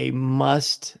a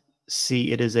must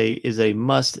see. It is a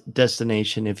must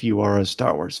destination if you are a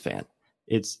Star Wars fan.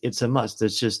 It's a must.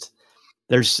 It's just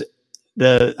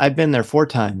I've been there 4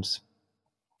 times,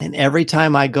 and every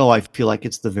time I go, I feel like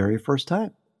it's the very first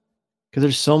time because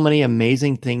there's so many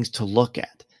amazing things to look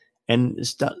at, and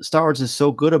Star Wars is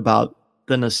so good about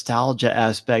the nostalgia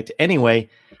aspect anyway,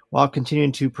 while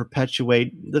continuing to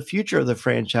perpetuate the future of the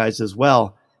franchise as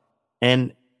well.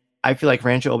 And I feel like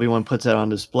Rancho Obi-Wan puts that on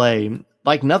display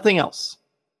like nothing else.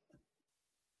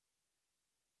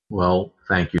 Well,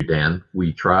 thank you, Dan.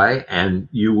 We try, and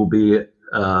you will be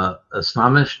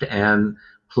astonished and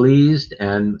pleased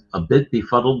and a bit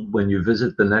befuddled when you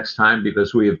visit the next time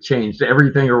because we have changed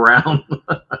everything around.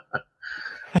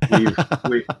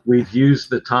 we've used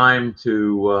the time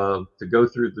to go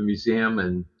through the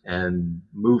museum and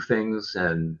move things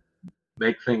and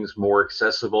make things more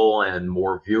accessible and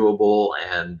more viewable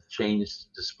and change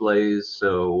displays.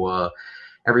 So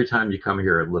every time you come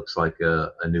here, it looks like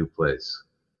a new place.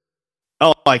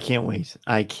 Oh, I can't wait.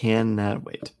 I cannot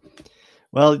wait.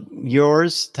 Well,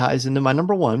 yours ties into my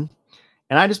number one.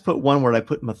 And I just put one word. I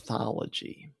put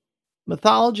mythology.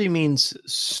 Mythology means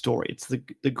story. It's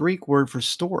the Greek word for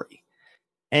story.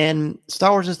 And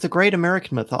Star Wars is the great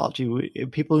American mythology.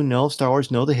 People who know Star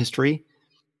Wars know the history.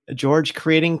 George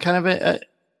creating kind of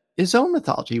his own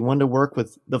mythology. He wanted to work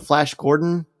with the Flash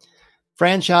Gordon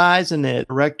franchise, and the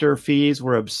director fees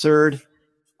were absurd.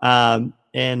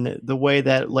 And the way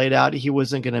that laid out, he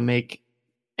wasn't going to make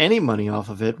any money off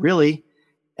of it, really.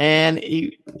 And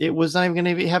it was not even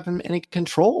going to have him any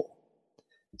control.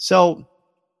 So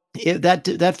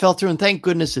that fell through, and thank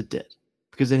goodness it did,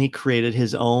 because then he created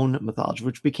his own mythology,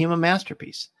 which became a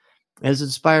masterpiece. It has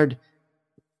inspired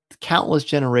countless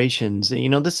generations. You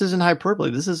know, this isn't hyperbole.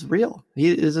 This is real.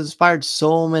 He has inspired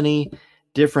so many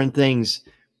different things.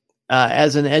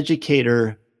 As an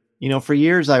educator, you know, for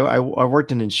years I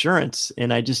worked in insurance,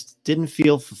 and I just didn't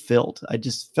feel fulfilled. I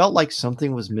just felt like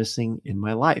something was missing in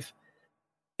my life.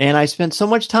 And I spent so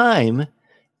much time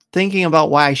thinking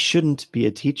about why I shouldn't be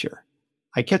a teacher.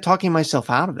 I kept talking myself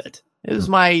out of it. It was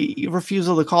my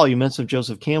refusal to call. You mentioned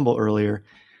Joseph Campbell earlier.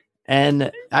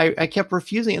 And I kept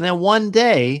refusing. And then one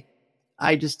day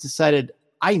I just decided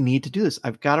I need to do this.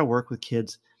 I've got to work with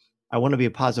kids. I want to be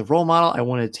a positive role model. I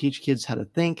want to teach kids how to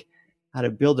think, how to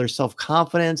build their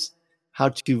self-confidence, how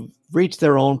to reach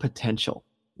their own potential.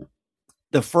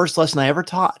 The first lesson I ever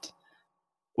taught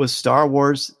was Star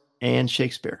Wars and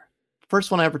Shakespeare.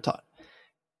 First one I ever taught.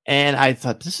 And I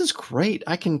thought, this is great.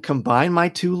 I can combine my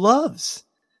two loves.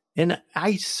 And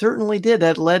I certainly did.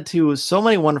 That led to so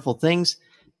many wonderful things.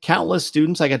 Countless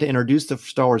students I got to introduce the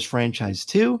Star Wars franchise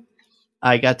to.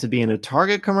 I got to be in a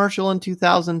Target commercial in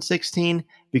 2016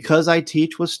 because I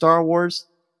teach with Star Wars.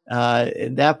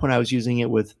 At that point, I was using it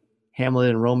with Hamlet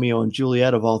and Romeo and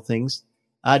Juliet, of all things,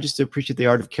 just to appreciate the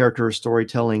art of character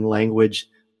storytelling, language,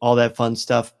 all that fun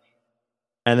stuff.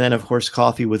 And then, of course,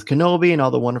 Coffee with Kenobi and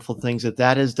all the wonderful things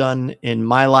that has done in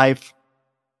my life.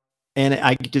 And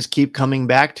I just keep coming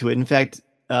back to it. In fact,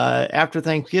 after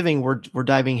Thanksgiving, we're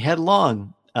diving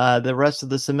headlong the rest of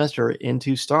the semester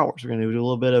into Star Wars. We're going to do a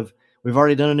little bit of, we've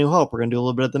already done A New Hope. We're going to do a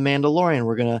little bit of The Mandalorian.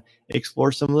 We're going to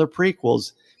explore some of the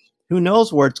prequels. Who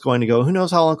knows where it's going to go? Who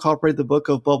knows how I'll incorporate the book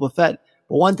of Boba Fett?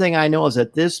 But one thing I know is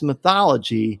that this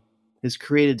mythology has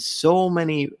created so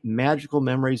many magical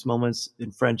memories, moments,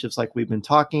 and friendships like we've been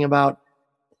talking about.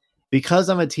 Because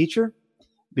I'm a teacher,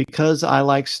 because I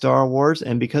like Star Wars,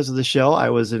 and because of the show, I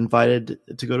was invited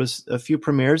to go to a few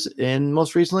premieres, and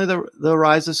most recently the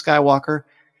Rise of Skywalker,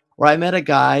 where I met a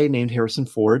guy named Harrison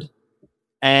Ford,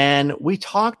 and we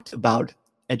talked about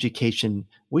education.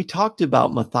 We talked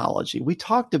about mythology. We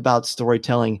talked about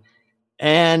storytelling,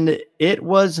 and it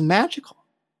was magical.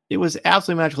 It was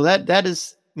absolutely magical. That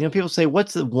is, you know, people say,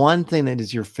 what's the one thing that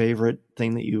is your favorite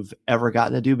thing that you've ever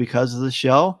gotten to do because of the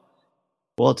show?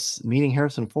 Well, it's meeting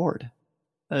Harrison Ford,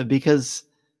 because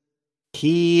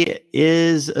he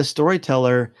is a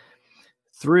storyteller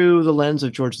through the lens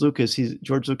of George Lucas.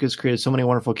 George Lucas created so many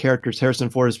wonderful characters. Harrison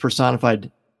Ford has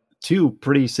personified two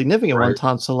pretty significant ones,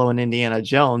 Han Solo and Indiana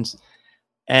Jones.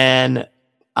 And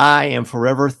I am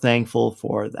forever thankful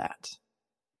for that.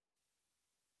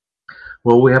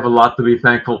 Well, we have a lot to be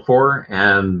thankful for.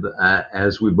 And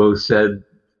as we both said,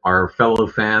 our fellow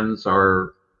fans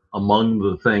are among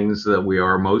the things that we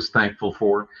are most thankful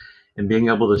for. And being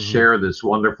able to share this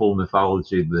wonderful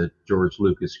mythology that George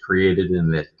Lucas created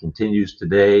and that continues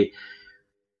today,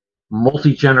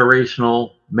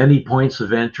 multi-generational, many points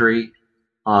of entry.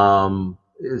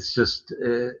 It's just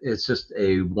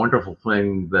a wonderful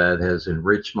thing that has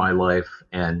enriched my life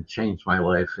and changed my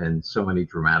life in so many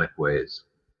dramatic ways.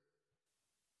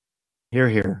 Hear,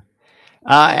 hear.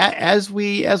 As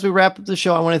we wrap up the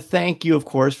show, I want to thank you, of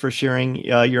course, for sharing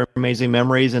your amazing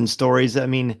memories and stories. I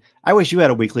mean, I wish you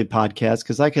had a weekly podcast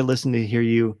because I could listen to hear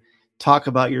you talk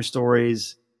about your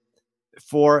stories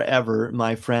forever,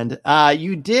 my friend.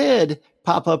 You did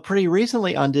pop up pretty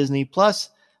recently on Disney Plus.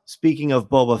 Speaking of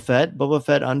Boba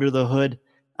Fett Under the Hood.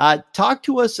 Talk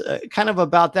to us kind of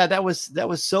about that. That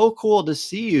was so cool to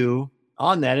see you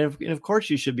on that, and of course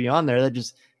you should be on there.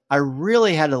 I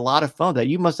really had a lot of fun with that.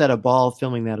 You must have had a ball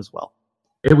filming that as well.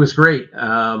 It was great.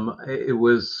 It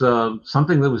was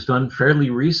something that was done fairly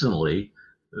recently.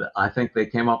 I think they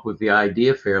came up with the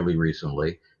idea fairly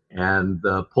recently and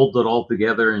pulled it all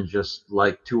together in just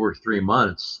like 2 or 3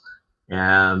 months.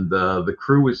 And the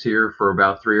crew was here for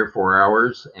about 3 or 4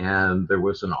 hours, and there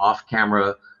was an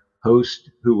off-camera host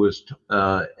who was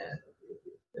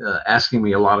asking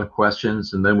me a lot of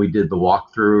questions, and then we did the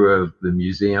walkthrough of the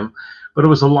museum. But it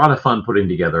was a lot of fun putting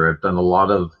together. I've done a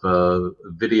lot of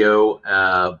video,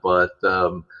 but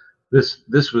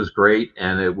this was great,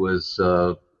 and it was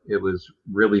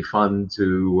really fun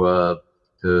to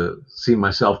see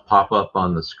myself pop up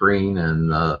on the screen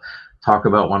and talk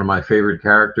about one of my favorite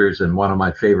characters and one of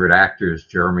my favorite actors,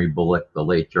 Jeremy Bulloch, the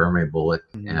late Jeremy Bulloch,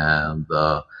 and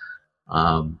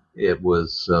it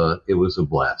was a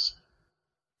blast.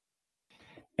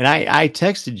 And I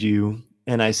texted you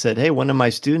and I said, hey, one of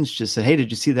my students just said, hey, did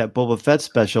you see that Boba Fett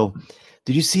special?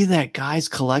 Did you see that guy's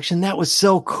collection? That was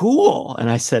so cool.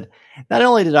 And I said, not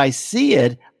only did I see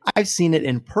it, I've seen it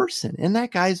in person, and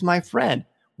that guy's my friend.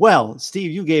 Well,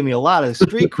 Steve, you gave me a lot of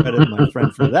street credit, my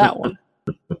friend, for that one.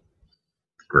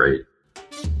 Great.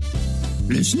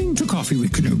 Listening to Coffee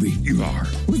with Kenobi, you are,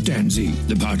 with Dan Z,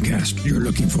 the podcast you're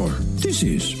looking for. This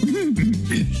is...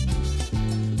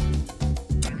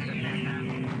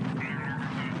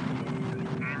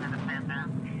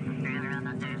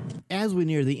 As we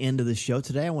near the end of the show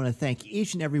today, I want to thank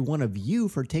each and every one of you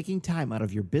for taking time out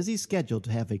of your busy schedule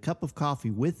to have a cup of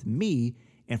coffee with me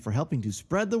and for helping to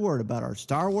spread the word about our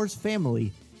Star Wars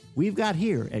family we've got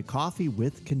here at Coffee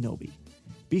with Kenobi.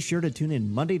 Be sure to tune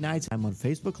in Monday nights. I'm on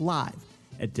Facebook Live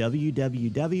at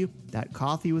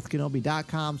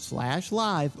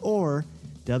www.coffeewithkenobi.com/live or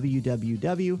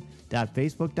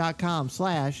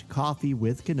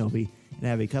www.facebook.com/coffeewithkenobi and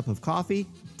have a cup of coffee,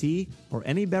 tea, or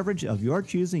any beverage of your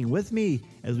choosing with me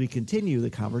as we continue the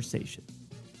conversation.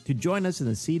 To join us in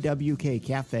the CWK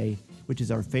Cafe, which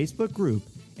is our Facebook group,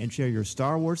 and share your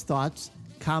Star Wars thoughts,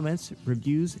 comments,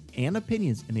 reviews, and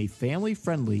opinions in a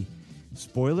family-friendly,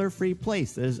 spoiler-free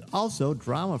place that is also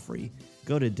drama-free,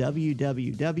 go to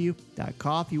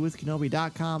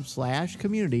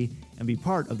www.coffeewithkenobi.com/community and be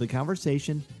part of the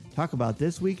conversation, talk about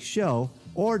this week's show,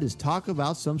 or just talk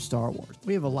about some Star Wars.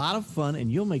 We have a lot of fun, and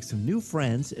you'll make some new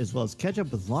friends as well as catch up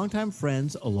with longtime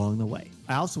friends along the way.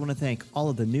 I also want to thank all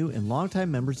of the new and longtime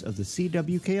members of the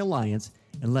CWK Alliance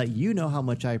and let you know how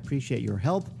much I appreciate your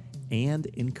help and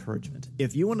encouragement.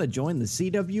 If you want to join the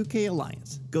CWK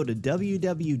Alliance, go to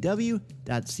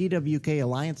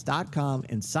www.cwkalliance.com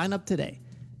and sign up today.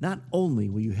 Not only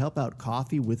will you help out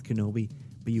Coffee with Kenobi,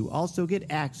 but you also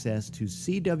get access to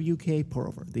CWK Pour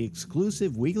Over, the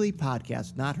exclusive weekly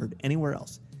podcast not heard anywhere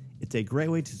else. It's a great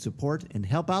way to support and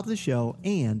help out the show,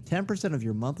 and 10% of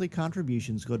your monthly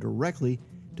contributions go directly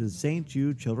to the St.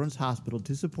 Jude Children's Hospital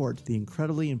to support the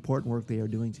incredibly important work they are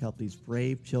doing to help these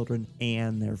brave children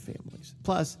and their families.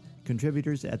 Plus,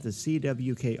 contributors at the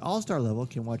CWK All-Star level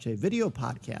can watch a video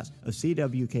podcast of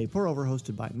CWK Pour Over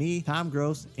hosted by me, Tom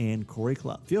Gross, and Corey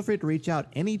Clubb. Feel free to reach out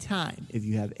anytime if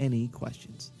you have any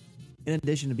questions. In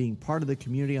addition to being part of the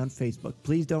community on Facebook,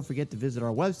 please don't forget to visit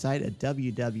our website at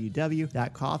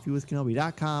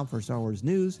www.coffeewithkenobi.com for Star Wars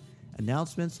news,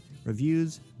 announcements,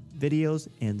 reviews, videos,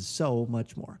 and so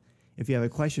much more. If you have a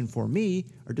question for me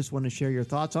or just want to share your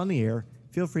thoughts on the air,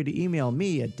 feel free to email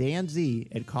me at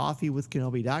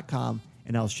danz@coffeewithkenobi.com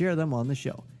and I'll share them on the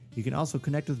show. You can also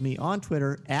connect with me on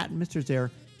Twitter at Mr.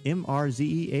 Zaire,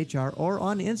 MRZEHR, or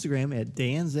on Instagram at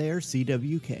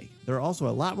DanZareCWK. There are also a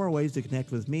lot more ways to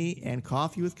connect with me and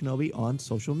Coffee with Kenobi on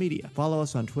social media. Follow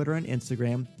us on Twitter and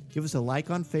Instagram. Give us a like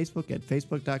on Facebook at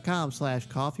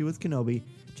facebook.com/coffeewithkenobi.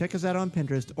 Check us out on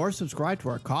Pinterest or subscribe to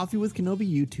our Coffee with Kenobi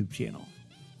YouTube channel.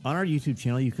 On our YouTube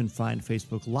channel, you can find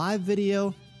Facebook Live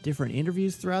video, different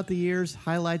interviews throughout the years,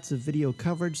 highlights of video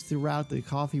coverage throughout the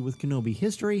Coffee with Kenobi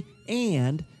history,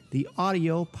 and the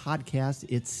audio podcast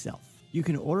itself. You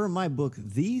can order my book,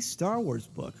 The Star Wars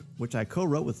Book, which I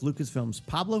co-wrote with Lucasfilm's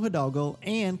Pablo Hidalgo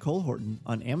and Cole Horton,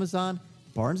 on Amazon,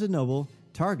 Barnes & Noble,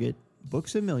 Target,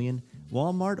 Books A Million,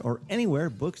 Walmart, or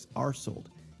anywhere books are sold.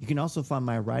 You can also find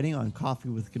my writing on Coffee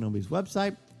with Kenobi's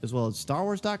website, as well as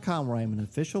StarWars.com, where I am an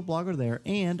official blogger there,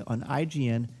 and on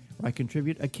IGN, where I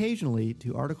contribute occasionally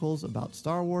to articles about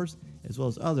Star Wars, as well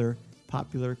as other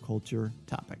popular culture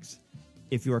topics.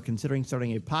 If you are considering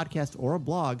starting a podcast or a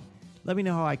blog, let me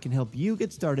know how I can help you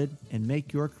get started and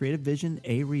make your creative vision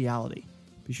a reality.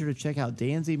 Be sure to check out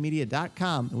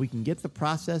danzmedia.com and we can get the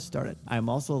process started. I am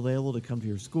also available to come to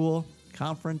your school,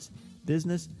 conference,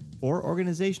 business, or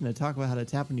organization to talk about how to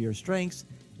tap into your strengths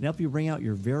and help you bring out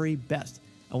your very best.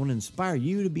 I want to inspire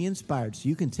you to be inspired so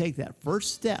you can take that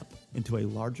first step into a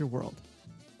larger world.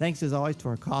 Thanks as always to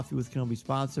our Coffee with Kenobi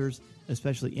sponsors,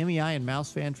 especially MEI and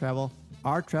Mouse Fan Travel,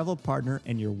 our travel partner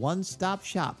and your one-stop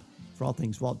shop for all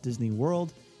things Walt Disney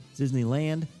World,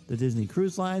 Disneyland, the Disney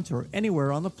Cruise Lines, or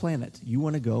anywhere on the planet you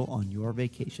want to go on your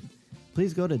vacation.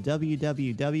 Please go to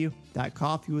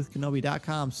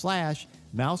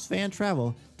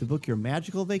www.coffeewithkenobi.com/mousefantravel to book your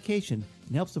magical vacation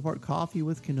and help support Coffee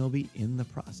with Kenobi in the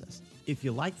process. If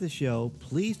you like the show,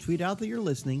 please tweet out that you're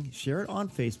listening, share it on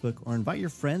Facebook, or invite your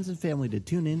friends and family to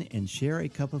tune in and share a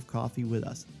cup of coffee with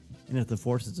us. And if the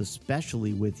Force is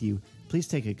especially with you, please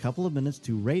take a couple of minutes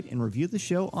to rate and review the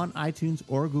show on iTunes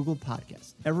or Google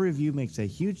Podcasts. Every review makes a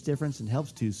huge difference and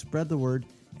helps to spread the word,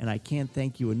 and I can't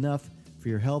thank you enough for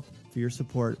your help, for your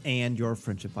support, and your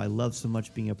friendship. I love so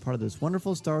much being a part of this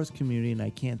wonderful Star Wars community, and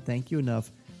I can't thank you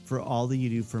enough for all that you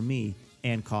do for me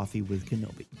and Coffee with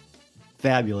Kenobi.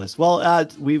 Fabulous. Well,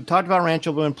 we've talked about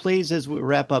Rancho Obi-Wan. Please, as we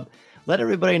wrap up, let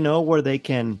everybody know where they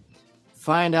can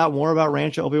find out more about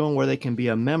Rancho Obi-Wan, where they can be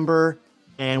a member,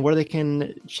 and where they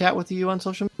can chat with you on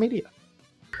social media.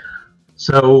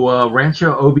 So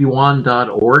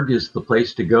ranchoobiwan.org is the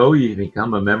place to go. You can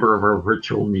become a member of our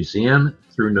virtual museum.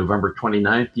 Through November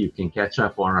 29th, you can catch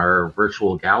up on our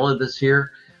virtual gala this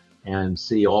year and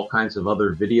see all kinds of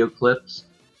other video clips.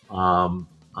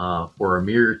 For a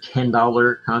mere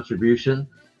 $10 contribution,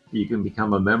 you can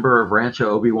become a member of Rancho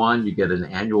Obi-Wan. You get an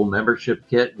annual membership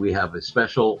kit. We have a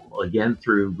special, again,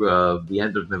 through the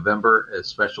end of November, a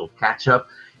special catch-up.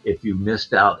 If you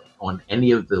missed out on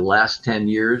any of the last 10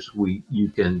 years, you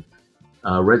can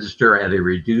register at a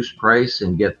reduced price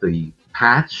and get the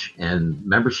patch and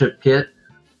membership kit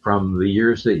from the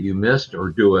years that you missed, or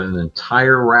do an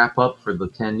entire wrap up for the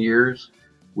 10 years.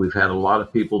 We've had a lot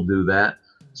of people do that.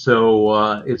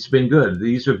 So it's been good.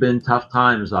 These have been tough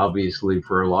times, obviously,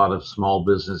 for a lot of small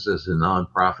businesses and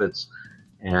nonprofits.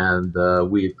 And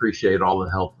we appreciate all the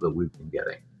help that we've been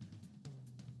getting.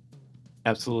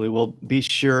 Absolutely. Well, be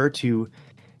sure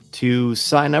to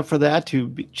sign up for that,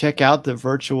 check out the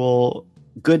virtual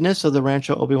goodness of the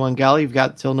Rancho Obi-Wan Gala. You've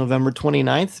got till November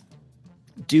 29th.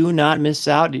 Do not miss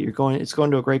out. It's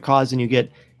going to a great cause, and you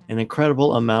get an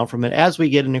incredible amount from it, as we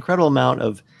get an incredible amount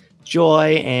of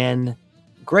joy and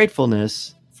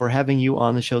gratefulness for having you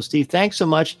on the show. Steve, thanks so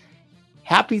much.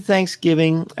 Happy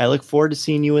Thanksgiving. I look forward to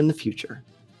seeing you in the future.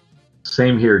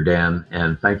 Same here, Dan,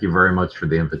 and thank you very much for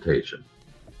the invitation.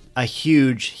 A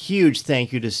huge, huge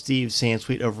thank you to Steve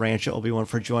Sansweet of Rancho Obi-Wan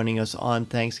for joining us on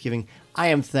Thanksgiving. I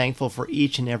am thankful for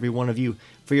each and every one of you,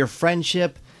 for your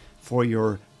friendship, for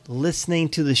your listening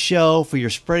to the show, for your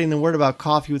spreading the word about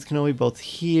Coffee with Kenobi, both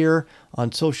here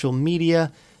on social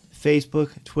media,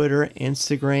 Facebook, Twitter,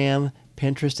 Instagram,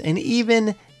 Pinterest, and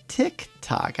even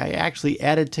TikTok. I actually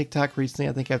added TikTok recently.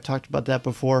 I think I've talked about that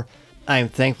before. I am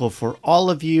thankful for all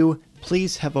of you.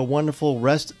 Please have a wonderful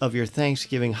rest of your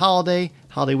Thanksgiving holiday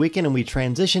weekend, and we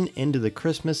transition into the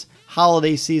Christmas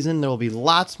holiday season. There will be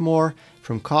lots more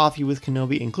from Coffee with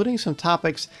Kenobi, including some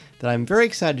topics that I'm very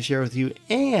excited to share with you.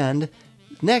 And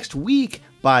next week,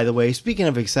 by the way, speaking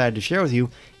of excited to share with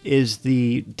you, is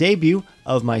the debut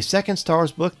of my second Star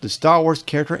Wars book, the Star Wars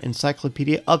Character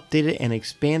Encyclopedia, updated and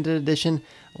expanded edition.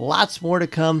 Lots more to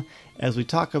come as we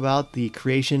talk about the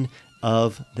creation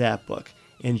of that book.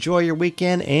 Enjoy your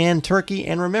weekend and turkey,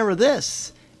 and remember,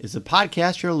 this is the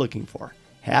podcast you're looking for.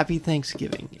 Happy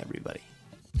Thanksgiving, everybody.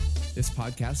 This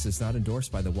podcast is not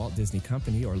endorsed by the Walt Disney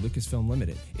Company or Lucasfilm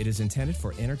Limited. It is intended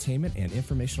for entertainment and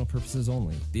informational purposes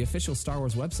only. The official Star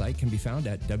Wars website can be found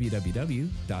at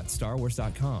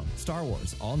www.starwars.com. Star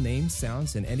Wars, all names,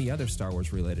 sounds, and any other Star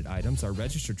Wars related items are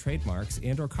registered trademarks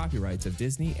and/or copyrights of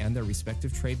Disney and their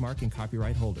respective trademark and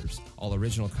copyright holders. All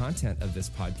original content of this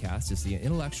podcast is the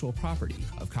intellectual property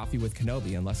of Coffee with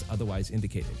Kenobi unless otherwise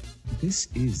indicated. This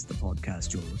is the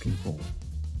podcast you're looking for.